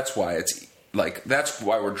why it's like, that's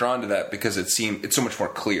why we're drawn to that, because it's so much more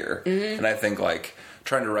clear. Mm-hmm. And I think like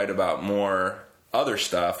trying to write about more other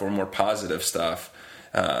stuff or more positive stuff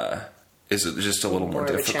is just a little more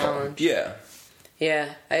difficult. Of a challenge. Yeah.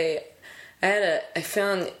 Yeah. I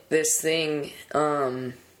found this thing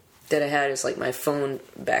that I had as like my phone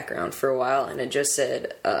background for a while, and it just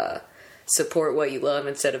said support what you love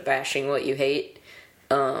instead of bashing what you hate,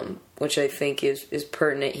 which I think is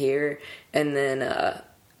pertinent here. And then a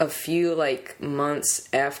few like months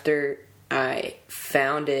after I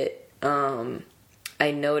found it, I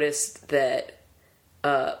noticed that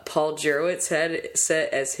Paul Jurewicz had it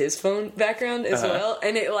set as his phone background as well,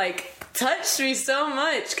 and it like touched me so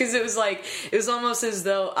much, because it was almost as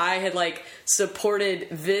though I had like supported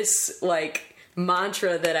this like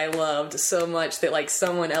mantra that I loved so much that like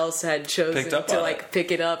someone else had chosen to like pick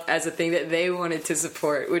it up as a thing that they wanted to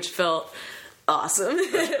support, which felt awesome.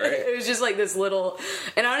 It was just like this little,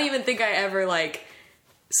 and I don't even think I ever like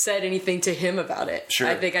said anything to him about it. Sure.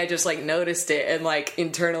 I think I just like noticed it, and like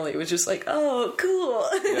internally it was just like, oh, cool.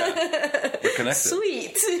 Yeah. We're connected.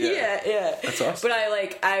 Sweet. Yeah. That's awesome.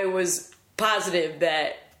 But I was positive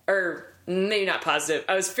that, or maybe not positive,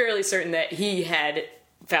 I was fairly certain that he had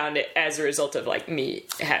found it as a result of like me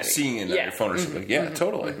seeing it on your phone or something. Yeah,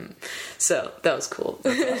 totally. Mm-hmm. So that was cool.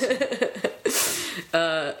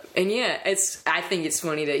 Awesome. And yeah, I think it's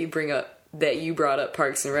funny that you brought up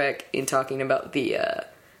Parks and Rec in talking about the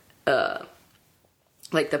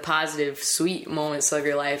like the positive, sweet moments of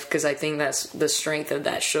your life, because I think that's the strength of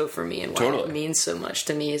that show for me, and why it means so much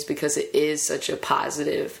to me is because it is such a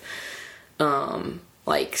positive,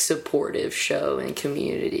 like supportive show and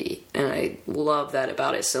community, and I love that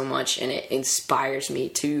about it so much, and it inspires me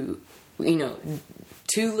to, you know,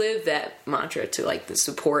 to live that mantra, to like be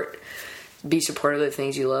supportive of the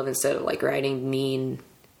things you love instead of like writing mean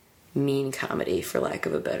comedy, for lack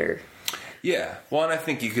of a better. Yeah, well, and I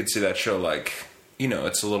think you could see that show like, you know,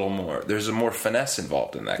 it's a little more, there's a more finesse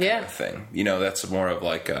involved in that kind of thing. You know, that's more of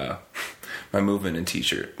like my movement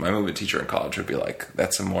teacher in college would be like,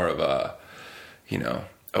 that's a more of a, you know,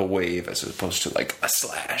 a wave as opposed to like a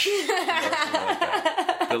slash. You know, something like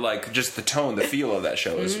that. But like just the tone, the feel of that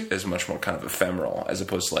show is much more kind of ephemeral as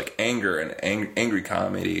opposed to like anger and angry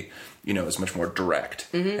comedy. You know, is much more direct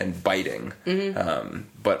and biting.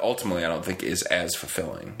 But ultimately, I don't think is as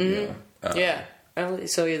fulfilling. You know? Yeah, I don't think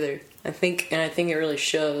so either. I think it really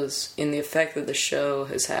shows in the effect that the show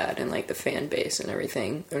has had and like the fan base and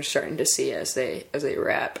everything. They're starting to see as they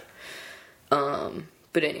wrap.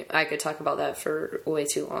 But anyway, I could talk about that for way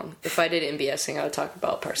too long. If I did MBSing, I would talk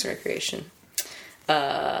about Parks and Recreation. You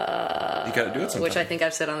gotta do it sometime. Which I think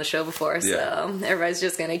I've said on the show before, so everybody's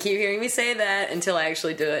just gonna keep hearing me say that until I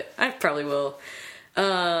actually do it. I probably will.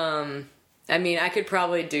 I mean, I could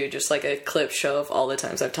probably do just like a clip show of all the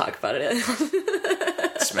times I've talked about it.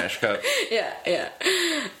 Smash cut. Yeah.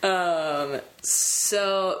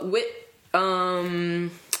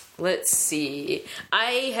 Let's see.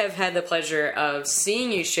 I have had the pleasure of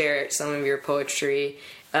seeing you share some of your poetry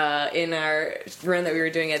in our run that we were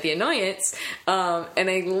doing at the Annoyance, and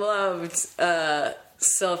I loved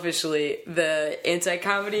selfishly the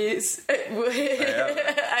anti-comedies.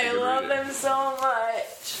 I love them so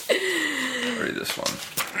much. I'll read this one.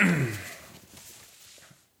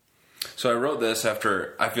 So I wrote this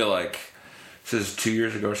after, I feel like this is 2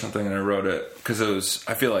 years ago or something, and I wrote it because it was,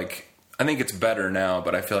 I think it's better now,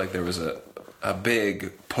 but I feel like there was a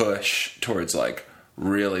big push towards like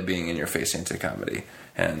really being in your face anti-comedy.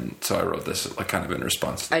 And so I wrote this like kind of in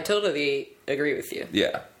response. I totally agree with you.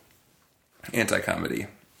 Yeah. Anti-comedy.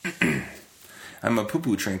 I'm a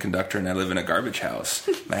poo-poo train conductor and I live in a garbage house.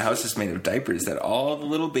 My house is made of diapers that all the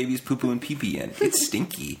little babies poo-poo and pee-pee in. It's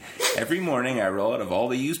stinky. Every morning I roll out of all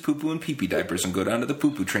the used poo-poo and pee-pee diapers and go down to the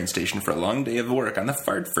poo-poo train station for a long day of work on the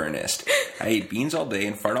fart furnace. I eat beans all day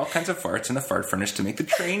and fart all kinds of farts in the fart furnace to make the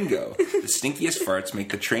train go. The stinkiest farts make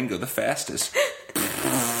the train go the fastest.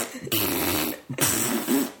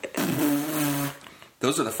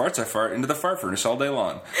 Those are the farts I fart into the fart furnace all day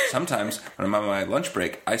long. Sometimes, when I'm on my lunch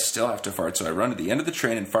break, I still have to fart, so I run to the end of the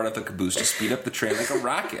train and fart out the caboose to speed up the train like a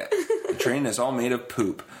rocket. The train is all made of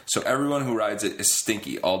poop, so everyone who rides it is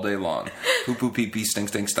stinky all day long. Poo poo pee pee stink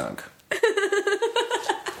stink stunk.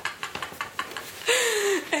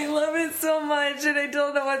 I love it so much, and I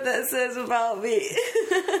don't know what that says about me.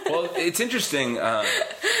 Well, it's interesting.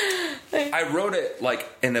 I wrote it like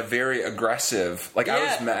in a very aggressive. Like I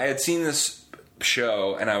had seen this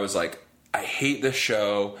show and I was like, I hate this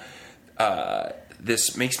show.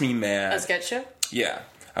 This makes me mad. A sketch show? Yeah,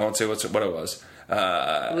 I won't say what it was.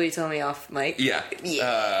 Will you tell me off mic? Yeah.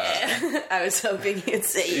 I was hoping you'd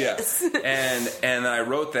say yes. And I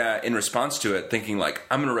wrote that in response to it, thinking like,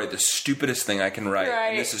 I'm gonna write the stupidest thing I can write. Right.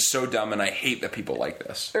 And this is so dumb, and I hate that people like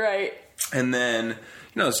this. Right. And then,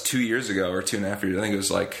 it was 2 years ago or 2.5 years. I think it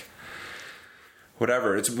was like,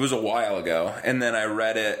 whatever. It was a while ago. And then I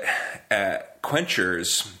read it at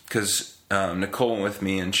Quenchers because Nicole went with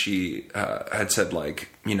me, and she had said like,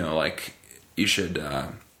 you should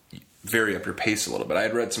vary up your pace a little bit. I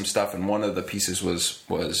had read some stuff, and one of the pieces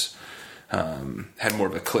was had more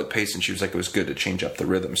of a clip pace, and she was like, it was good to change up the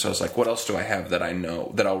rhythm. So I was like, what else do I have that I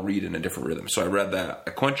know that I'll read in a different rhythm? So I read that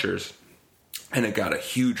at Quenchers, and it got a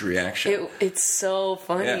huge reaction. It's so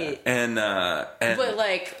funny. Yeah. But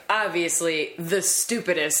like, obviously, the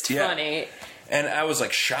stupidest funny. And I was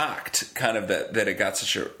like shocked kind of that it got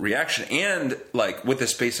such a reaction. And like with the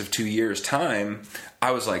space of 2 years time,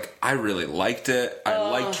 I was like, I really liked it. I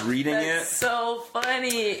liked reading it. So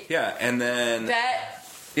funny. Yeah. And then that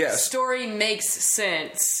story makes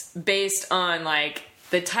sense based on like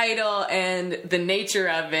the title and the nature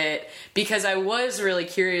of it, because I was really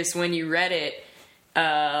curious when you read it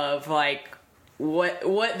of like what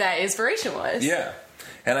that inspiration was. Yeah.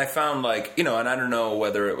 And I found like, and I don't know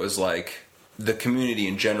whether it was like the community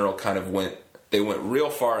in general kind of went real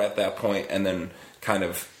far at that point and then kind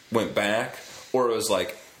of went back, or it was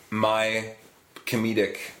like my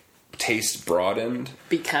comedic taste broadened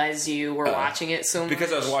because you were watching it so much.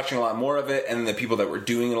 Because I was watching a lot more of it, and the people that were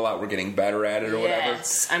doing it a lot were getting better at it or whatever.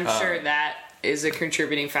 Yes, I'm sure that is a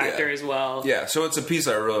contributing factor as well. Yeah, so it's a piece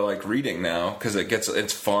I really like reading now because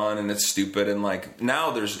it's fun and it's stupid, and like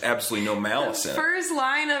now there's absolutely no malice in it. First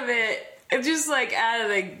line of it, just like out of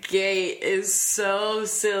the gate, is so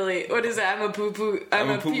silly. What is that? I'm a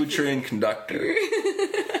poo-poo train conductor.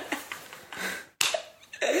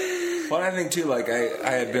 Well, I think too, like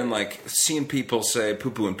I had been like seeing people say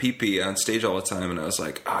poo-poo and pee-pee on stage all the time, and I was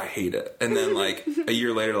like, I hate it. And then like a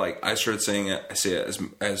year later, like I started saying it. I say it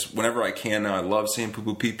as whenever I can now. I love saying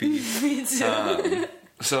poo-poo pee-pee. Me too.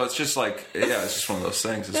 So it's just like, it's just one of those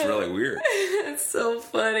things. It's really weird. It's so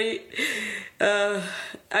funny.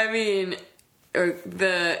 I mean,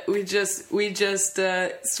 we just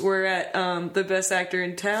were at the best actor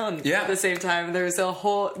in town at the same time. There was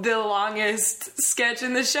the longest sketch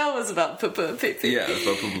in the show was about Papa Pee. Yeah, it was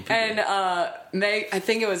about Papa Pee. And I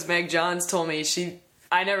think it was Meg Johns told me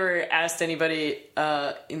I never asked anybody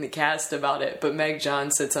in the cast about it, but Meg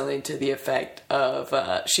Johns said something to the effect of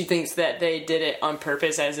she thinks that they did it on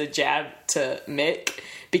purpose as a jab to Mick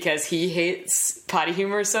because he hates potty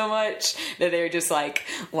humor so much that they were just like,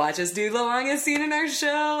 watch us do the longest scene in our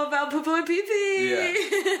show about poo-poo and pee-pee.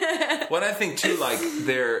 Yeah. Well, I think too, like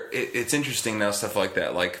it's interesting now, stuff like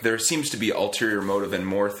that. Like there seems to be ulterior motive and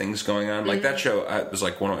more things going on. Like that show was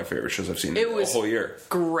like one of my favorite shows I've seen the whole year.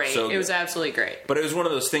 Great. So it was absolutely great. But it was one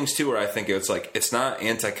of those things too where I think it's like it's not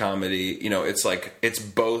anti-comedy. You know, it's like it's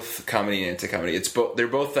both comedy and anti-comedy. It's both. They're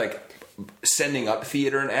both like sending up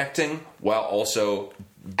theater and acting while also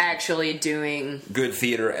actually doing good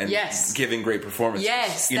theater and giving great performances.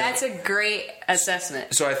 Yes, that's a great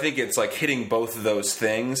assessment. So I think it's like hitting both of those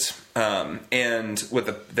things. And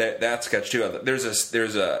with that sketch too,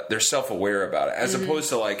 they're self-aware about it as opposed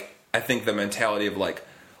to like I think the mentality of like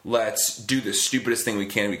let's do the stupidest thing we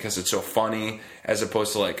can because it's so funny, as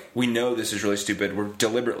opposed to like we know this is really stupid, we're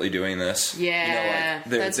deliberately doing this. Yeah,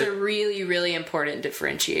 that's a really, really important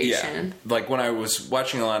differentiation. Yeah, like when I was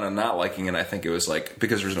watching a lot and not liking it, I think it was like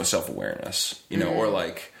because there's no self-awareness, you know, or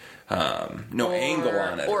like no angle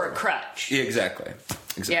on it, or a crutch. Yeah, exactly.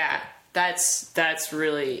 Yeah, that's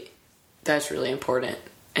really important,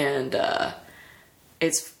 and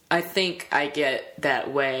I think I get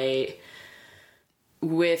that way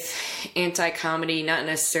with anti-comedy, not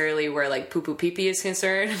necessarily where like poo-poo pee-pee is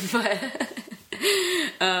concerned, but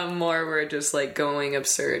more where just like going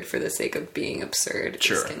absurd for the sake of being absurd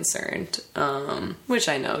is concerned, which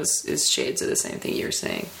I know is shades of the same thing you were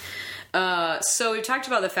saying. So we talked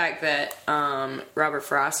about the fact that Robert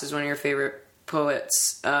Frost is one of your favorite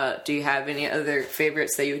poets. Do you have any other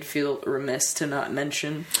favorites that you would feel remiss to not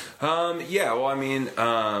mention? Yeah, well, I mean,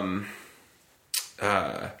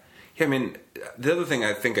 the other thing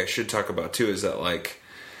I think I should talk about too is that like,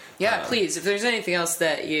 please, if there's anything else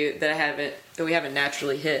that we haven't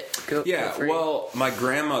naturally hit, go. Yeah, well, my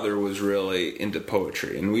grandmother was really into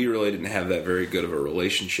poetry, and we really didn't have that very good of a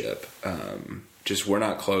relationship. Just we're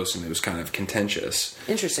not close, and it was kind of contentious.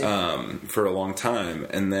 Interesting. For a long time,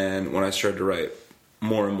 and then when I started to write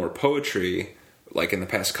more and more poetry, like in the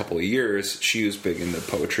past couple of years, she was big into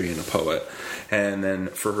poetry and a poet. And then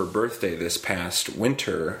for her birthday this past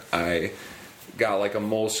winter, I got like a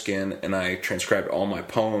moleskin and I transcribed all my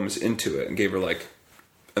poems into it and gave her like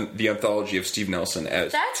the anthology of Steve Nelson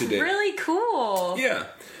as That's today. Really cool. Yeah.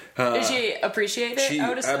 Did she appreciate it? She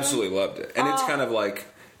absolutely loved it. And it's kind of like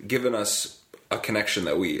given us a connection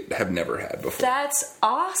that we have never had before. That's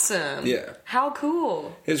awesome. Yeah. How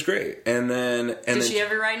cool. It was great. And then... Did she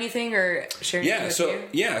ever write anything or share anything with you?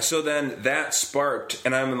 Yeah, so then that sparked...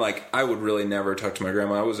 And I'm like, I would really never talk to my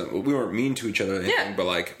grandma. We weren't mean to each other or anything, but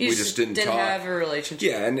like, we just didn't talk. Didn't have a relationship.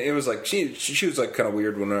 Yeah, and it was like, she was like kind of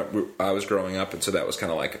weird when I was growing up, and so that was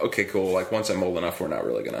kind of like, okay, cool, like once I'm old enough, we're not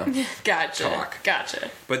really gonna talk. Gotcha.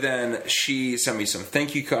 But then she sent me some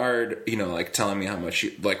thank you card, you know, like telling me how much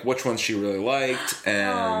like which ones she really liked,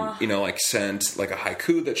 and you know, like sent like a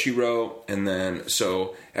haiku that she wrote, and then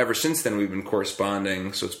so ever since then we've been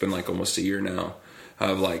corresponding. So it's been like almost a year now.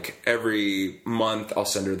 Of like every month, I'll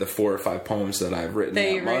send her the 4 or 5 poems that I've written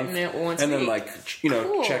that month, it once and a then week. like you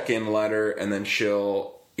know check-in letter, and then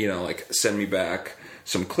she'll you know like send me back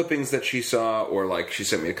some clippings that she saw, or like she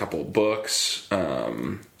sent me a couple of books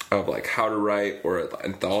of like how to write, or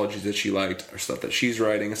anthologies that she liked, or stuff that she's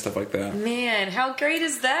writing and stuff like that. Man, how great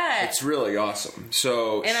is that? It's really awesome.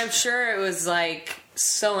 So, and I'm sure it was like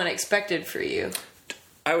so unexpected for you.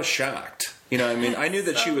 I was shocked. You know what I mean? I knew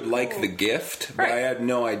that she would like the gift, but I had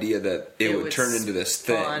no idea that it would turn into this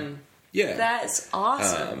thing. Fun. Yeah. That's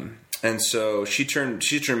awesome. And so she turned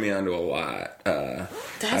me onto a lot.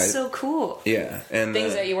 That's so cool. Yeah. And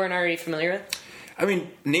things that you weren't already familiar with? I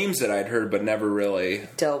mean, names that I'd heard but never really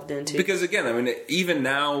delved into. Because again, I mean, even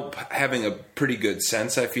now having a pretty good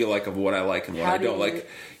sense, I feel like, of what I like and what I don't like.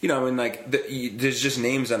 You know, I mean, like there's just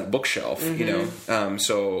names on a bookshelf. You know,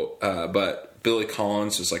 but Billy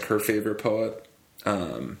Collins is like her favorite poet.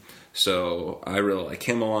 So I really like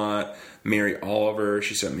him a lot. Mary Oliver,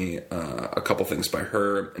 she sent me a couple things by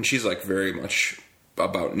her, and she's like very much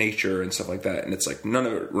about nature and stuff like that. And it's like none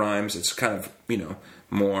of it rhymes. It's kind of, you know,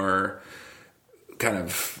 more kind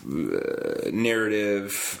of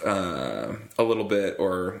narrative a little bit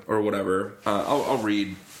or whatever. I'll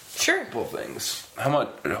read a couple things.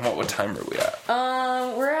 What time are we at?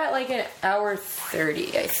 We're at like an hour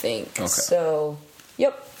 30, I think. Okay. So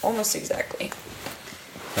Yep, almost exactly.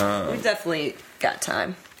 We've definitely got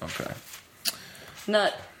time. Okay.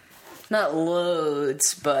 Not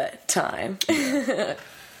loads, but time. What is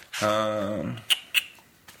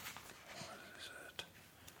it?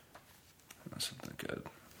 That's something good.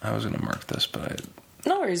 I was gonna mark this, but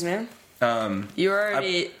No worries, man. You're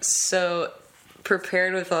already so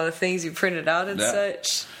prepared with all the things you printed out and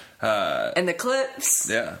such. And the clips.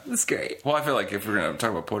 Yeah. It's great. Well, I feel like if we're going to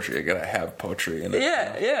talk about poetry, I got to have poetry in it.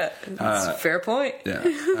 Yeah. That's a fair point. Yeah.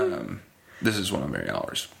 This is one of Mary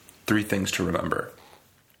Allers. 3 things to remember.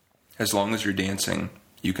 As long as you're dancing,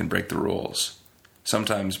 you can break the rules.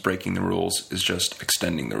 Sometimes breaking the rules is just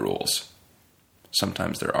extending the rules.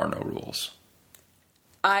 Sometimes there are no rules.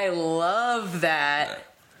 I love that.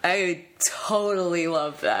 I totally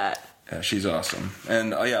love that. Yeah, she's awesome.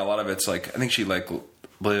 And a lot of it's like, I think she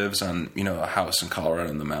lives on, a house in Colorado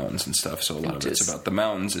in the mountains and stuff. So a lot of it's about the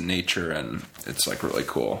mountains and nature, and it's like really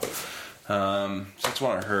cool. So that's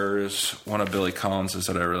one of hers. One of Billy Collins's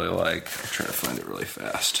that I really like. I'm trying to find it really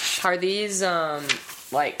fast. Are these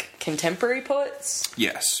like contemporary poets?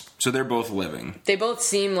 Yes. So they're both living. They both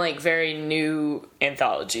seem like very new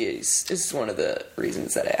anthologies. This is one of the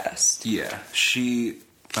reasons that I asked. Yeah. She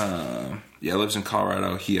lives in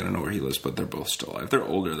Colorado. I don't know where he lives, but they're both still alive. They're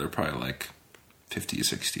older. They're probably like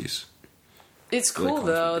 50s, 60s. It's cool,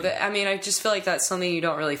 though. I just feel like that's something you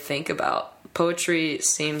don't really think about. Poetry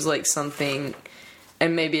seems like something,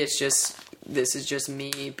 and maybe this is just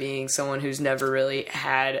me being someone who's never really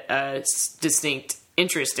had a distinct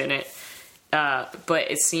interest in it,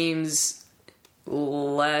 but it seems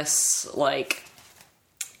less like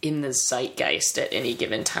in the zeitgeist at any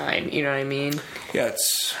given time. You know what I mean? Yeah,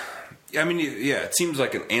 it seems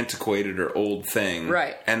like an antiquated or old thing.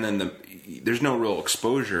 Right. And then there's no real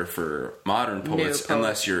exposure for modern poets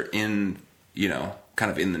unless you're in, kind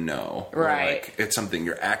of in the know. Right. Like it's something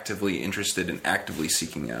you're actively interested in, actively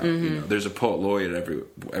seeking out. Mm-hmm. There's a poet laureate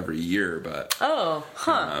every year, but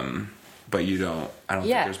but you don't. I don't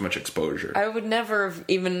think there's much exposure. I would never have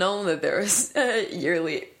even known that there was a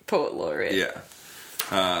yearly poet laureate. Yeah.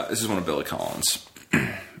 This is one of Billy Collins.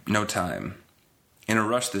 No time. In a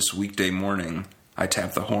rush this weekday morning, I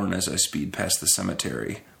tap the horn as I speed past the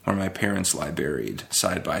cemetery, where my parents lie buried,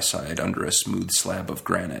 side by side under a smooth slab of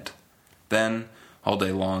granite. Then, all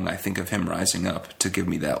day long, I think of him rising up to give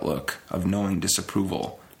me that look of knowing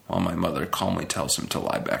disapproval, while my mother calmly tells him to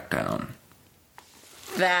lie back down.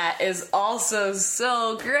 That is also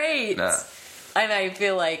so great. Yeah. And I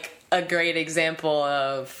feel like a great example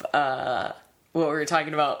of what we were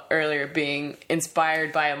talking about earlier, being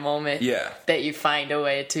inspired by a moment that you find a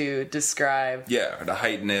way to describe. Yeah, or to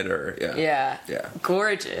heighten it, or Yeah.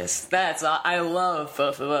 Gorgeous. I love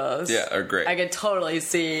both of those. Yeah, they're great. I can totally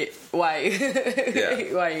see why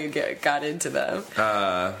you got into them.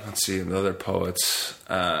 Let's see, the other poets.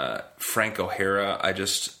 Frank O'Hara.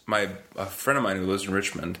 A friend of mine who lives in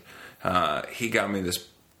Richmond, he got me this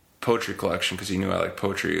poetry collection because he knew I liked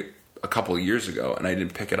poetry a couple of years ago, and I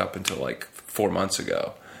didn't pick it up until like 4 months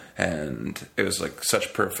ago, and it was like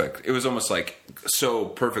such perfect. It was almost like so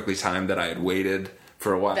perfectly timed that I had waited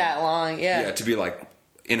for a while, that long, to be like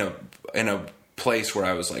in a place where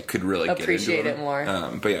I was like could really appreciate get into it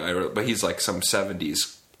more. But he's like some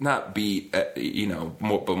 70s, not beat, but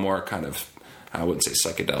more kind of, I wouldn't say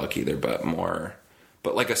psychedelic either, but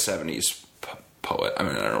like a 70s poet. I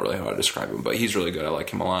mean, I don't really know how to describe him, but he's really good. I like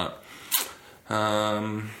him a lot.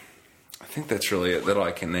 I think that's really it that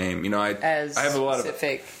I can name. I have a lot of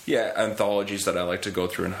anthologies that I like to go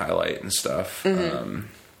through and highlight and stuff. Mm-hmm.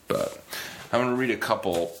 But I'm going to read a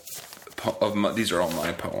couple of these are all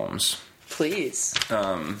my poems. Please.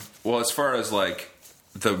 Well, as far as like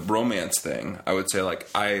the romance thing, I would say like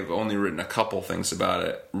I've only written a couple things about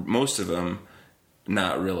it. Most of them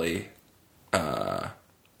not really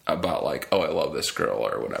about like, oh, I love this girl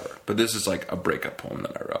or whatever. But this is like a breakup poem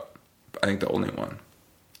that I wrote. I think the only one.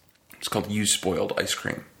 It's called You Spoiled Ice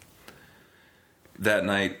Cream. That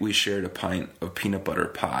night, we shared a pint of peanut butter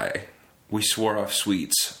pie. We swore off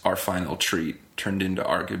sweets, our final treat turned into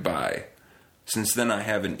our goodbye. Since then, I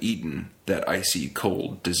haven't eaten that icy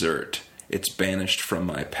cold dessert. It's banished from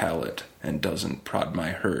my palate and doesn't prod my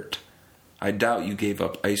hurt. I doubt you gave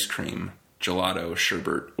up ice cream, gelato,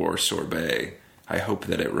 sherbet, or sorbet. I hope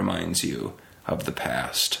that it reminds you of the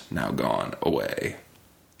past now gone away.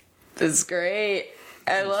 That's great.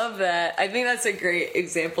 I love that. I think that's a great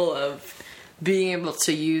example of being able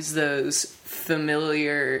to use those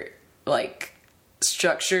familiar, like,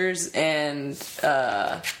 structures and,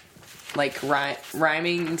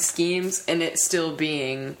 rhyming schemes, and it still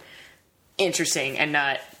being interesting and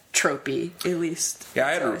not tropey, at least. Yeah,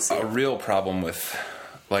 I had a real problem with,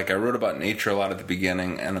 like, I wrote about nature a lot at the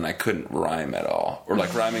beginning, and then I couldn't rhyme at all. Or,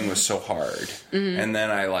 like, rhyming was so hard. And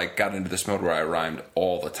then I, like, got into this mode where I rhymed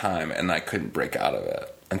all the time, and I couldn't break out of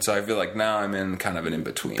it. And so I feel like now I'm in kind of an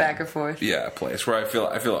in-between. Back and forth. Yeah, place where I feel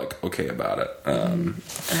like okay about it.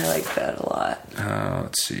 I like that a lot.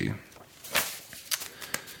 Let's see.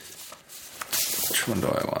 Which one do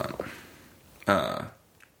I want?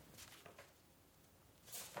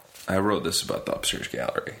 I wrote this about the upstairs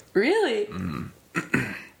gallery. Really?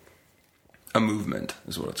 A movement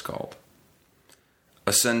is what it's called.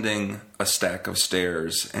 Ascending a stack of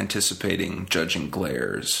stairs, anticipating judging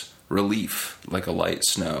glares, relief like a light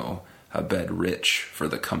snow, a bed rich for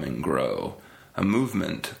the coming grow. A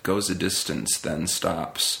movement goes a distance, then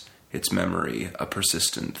stops, its memory a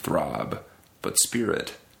persistent throb, but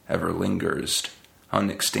spirit ever lingers,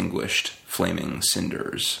 unextinguished flaming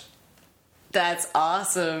cinders. That's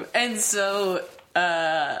awesome. And so,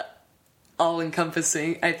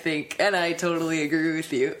 all-encompassing, I think, and I totally agree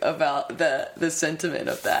with you about the sentiment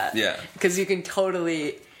of that. Yeah. Because you can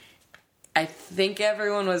totally... I think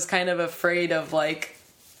everyone was kind of afraid of, like,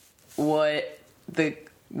 what the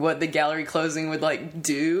gallery closing would, like,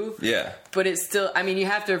 do. Yeah. But it's still... I mean, you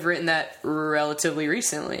have to have written that relatively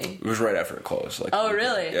recently. It was right after it closed. Like, oh,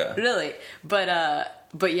 really? Yeah. Really?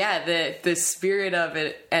 But yeah, the spirit of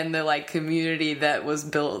it and the, like, community that was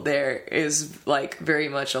built there is, like, very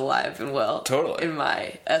much alive and well. Totally. In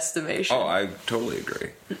my estimation. Oh, I totally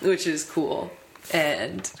agree. Which is cool.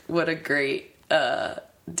 And what a great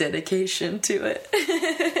dedication to it.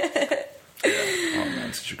 Yeah. Oh,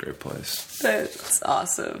 man, such a great place. That's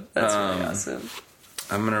awesome. That's really awesome.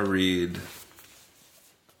 I'm going to read...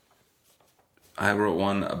 I wrote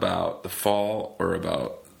one about the fall or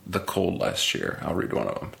about the cold last year. I'll read one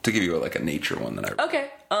of them to give you like a nature one that I read. Okay.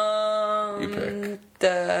 You pick.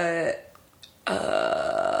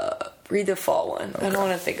 Read the fall one. Okay. I don't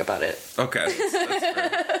want to think about it. Okay.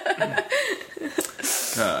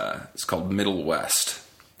 That's fair. It's called Middle West.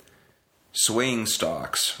 Swaying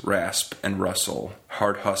stalks rasp and rustle,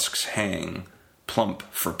 hard husks hang, plump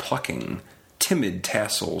for plucking, timid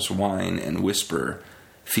tassels whine and whisper,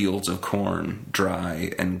 fields of corn,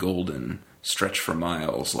 dry and golden, stretch for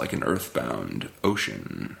miles like an earthbound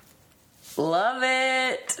ocean. Love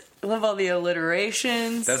it. Love all the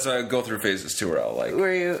alliterations. That's why I go through phases too, where I'll like...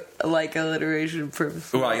 Where you like alliteration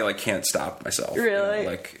purposely. Well, I like can't stop myself. Really? You know,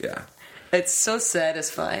 like, yeah. It's so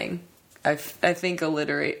satisfying. I think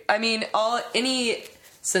any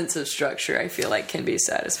sense of structure, I feel like, can be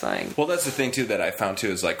satisfying. Well, that's the thing too that I found too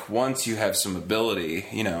is like once you have some ability,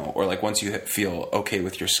 you know, or like once you feel okay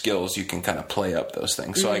with your skills, you can kind of play up those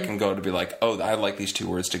things. So I can go to be like, oh, I like these two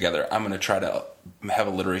words together. I'm going to try to have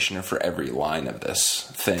alliteration for every line of this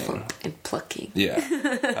thing. And plucking.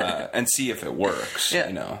 Yeah. And see if it works,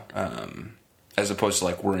 you know. As opposed to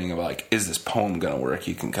like worrying about like, is this poem going to work?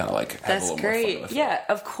 You can kind of like have a little more fun with it. Yeah,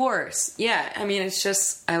 of course. Yeah, I mean, it's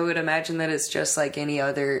just, I would imagine that it's just like any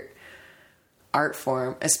other art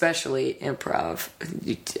form, especially improv,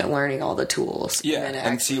 learning all the tools. Yeah,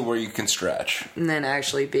 and see where you can stretch. And then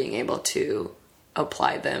actually being able to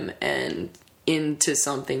apply them and into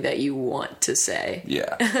something that you want to say.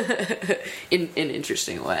 Yeah. in an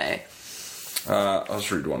interesting way. I'll just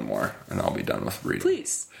read one more, and I'll be done with reading.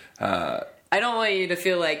 Please. I don't want you to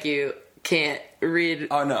feel like you can't read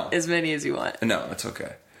as many as you want. No, it's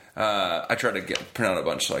okay. I tried to print out a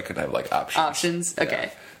bunch so I could have like options. Options?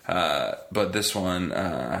 Okay. Yeah. But this one,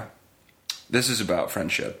 this is about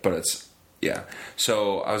friendship, but it's, yeah.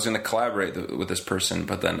 So I was going to collaborate with this person,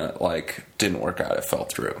 but then it like didn't work out. It fell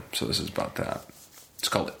through. So this is about that. It's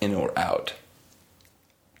called In or Out.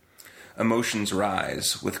 Emotions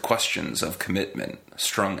rise with questions of commitment,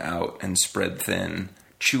 strung out and spread thin.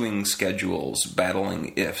 Chewing schedules,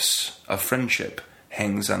 battling ifs. A friendship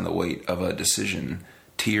hangs on the weight of a decision.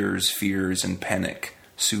 Tears, fears, and panic,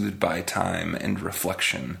 soothed by time and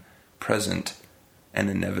reflection. Present, an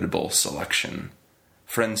inevitable selection.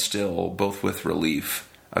 Friends still, both with relief.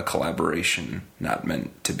 A collaboration not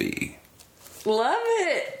meant to be. Love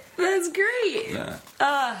it. That's great. Yeah.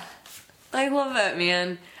 I love that,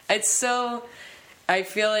 man. It's so... I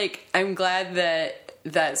feel like I'm glad that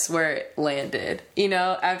that's where it landed. You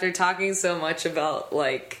know, after talking so much about,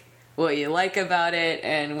 like, what you like about it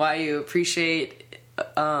and why you appreciate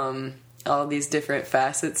all these different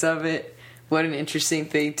facets of it, what an interesting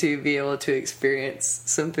thing to be able to experience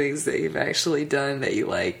some things that you've actually done that you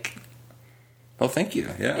like Well, thank you.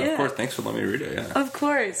 Yeah, of course. Thanks for letting me read it. Yeah. Of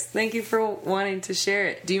course. Thank you for wanting to share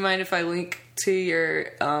it. Do you mind if I link to your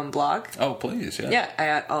blog? Oh, please. Yeah.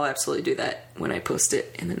 Yeah, I'll absolutely do that when I post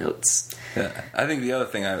it in the notes. Yeah. I think the other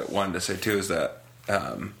thing I wanted to say, too, is that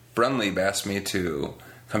Brunleib asked me to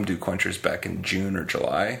come do Quenchers back in June or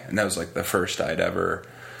July, and that was like the first I'd ever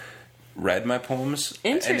read my poems.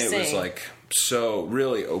 Interesting. And it was like so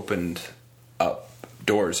really opened up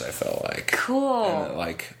doors, I felt like. Cool. And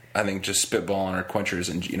like, I think just spitballing or Quenchers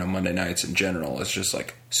and, you know, Monday nights in general is just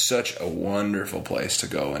like such a wonderful place to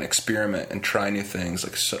go and experiment and try new things.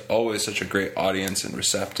 Like always such a great audience and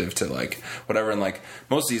receptive to like whatever. And like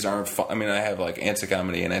most of these aren't fun. I mean, I have like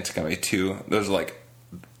Anti-Comedy and Anti-Comedy 2. Those are like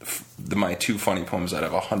my 2 funny poems out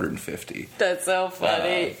of 150. That's so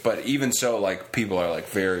funny. But even so, like people are like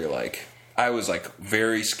very like, I was like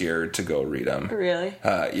very scared to go read them. Really?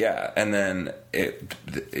 Yeah. And then it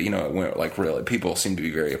went like really, people seem to be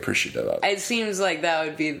very appreciative of it. It seems like that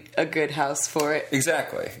would be a good house for it.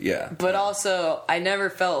 Exactly. Yeah. But also, I never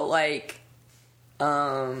felt like,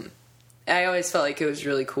 I always felt like it was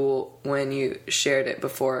really cool when you shared it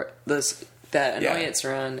before that annoyance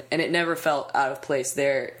run, and it never felt out of place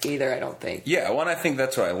there either, I don't think. Yeah, well, I think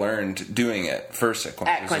that's what I learned doing it first at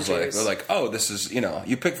Quenchers. We're like, oh, this is,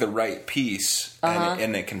 you pick the right piece,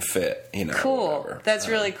 and it can fit, Cool. whatever. That's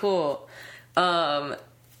really cool. We've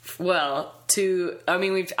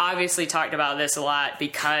obviously talked about this a lot,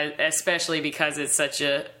 especially because it's such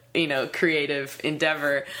a, creative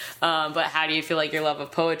endeavor. But how do you feel like your love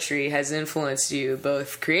of poetry has influenced you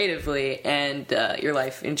both creatively and your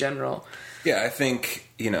life in general? Yeah, I think,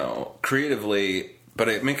 creatively, but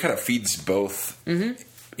it kind of feeds both.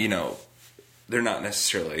 Mm-hmm. They're not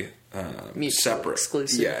necessarily separate.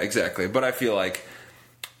 Exclusive. Yeah, exactly. But I feel like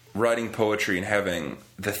writing poetry and having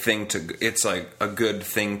it's like a good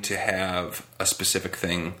thing to have a specific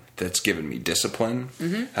thing that's given me discipline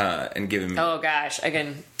and given me... Oh gosh, I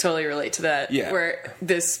can totally relate to that. Yeah. Where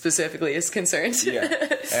this specifically is concerned.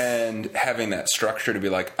 Yeah. And having that structure to be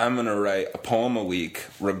like, I'm going to write a poem a week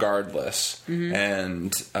regardless. Mm-hmm.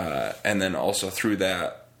 And then also through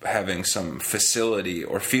that, having some facility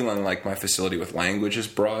or feeling like my facility with language is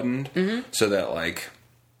broadened so that like...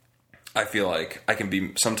 I feel like I can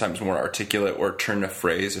be sometimes more articulate or turn a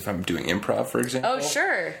phrase if I'm doing improv, for example. Oh,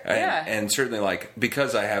 sure. Yeah. And certainly, like,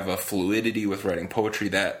 because I have a fluidity with writing poetry,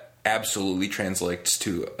 that absolutely translates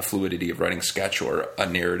to a fluidity of writing sketch or a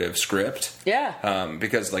narrative script. Yeah.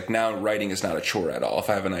 Because, like, now writing is not a chore at all. If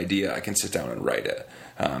I have an idea, I can sit down and write it.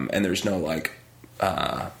 And there's no, like...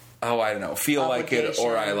 I don't know, feel like it,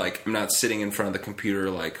 or I'm not sitting in front of the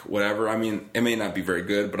computer, like, whatever. I mean, it may not be very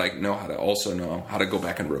good, but I know how to go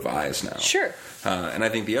back and revise now. Sure. And I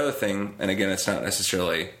think the other thing, and again, it's not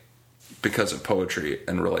necessarily because of poetry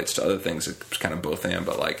and relates to other things, it's kind of both and,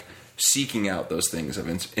 but like seeking out those things of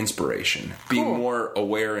inspiration, being more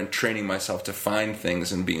aware and training myself to find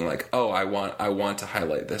things and being like, oh, I want to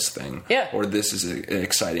highlight this thing, or this is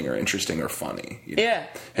exciting or interesting or funny,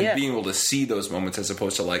 and being able to see those moments as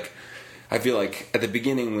opposed to like, I feel like at the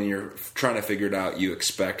beginning when you're trying to figure it out, you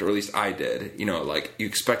expect, or at least I did, like you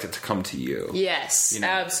expect it to come to you. Yes,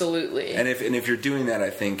 absolutely. And if you're doing that, I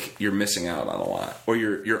think you're missing out on a lot, or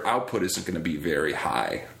your output isn't going to be very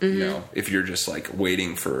high. If you're just like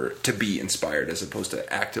waiting to be inspired as opposed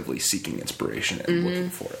to actively seeking inspiration and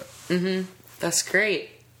looking for it. Mm-hmm. That's great.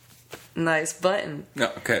 Nice button.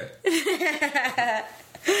 No, okay.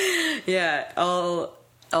 Yeah.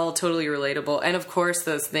 All totally relatable. And of course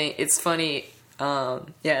those things, it's funny,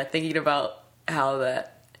 thinking about how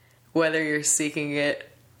that, whether you're seeking it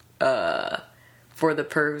for the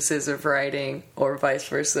purposes of writing or vice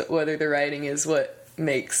versa, whether the writing is what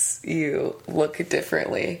makes you look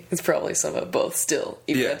differently, it's probably some of both still,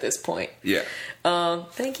 even at this point. Yeah.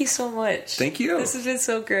 Thank you so much. Thank you. This has been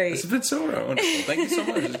so great. This has been so wonderful. Thank you so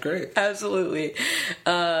much. It's great. Absolutely.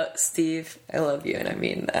 Steve, I love you, and I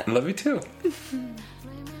mean that. I love you too.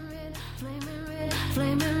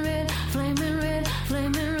 Flaming red, flaming red,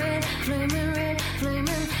 flaming red, flaming red,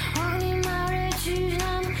 flaming. Walking in my red shoes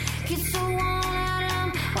now, get so worn out.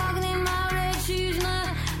 I'm walking in my red shoes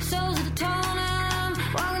now, soles are torn out. I'm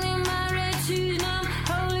walking in my red shoes now,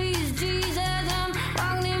 holy is Jesus. I'm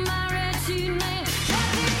walking in my red shoes now.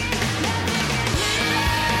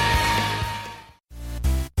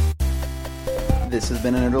 This has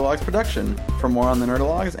been a Nerdologues production. For more on the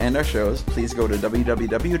Nerdologues and our shows, please go to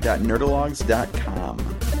www.nerdologues.com.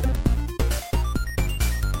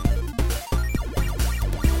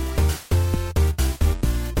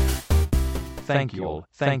 Thank you all.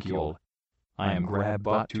 I am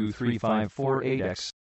GrabBot23548X.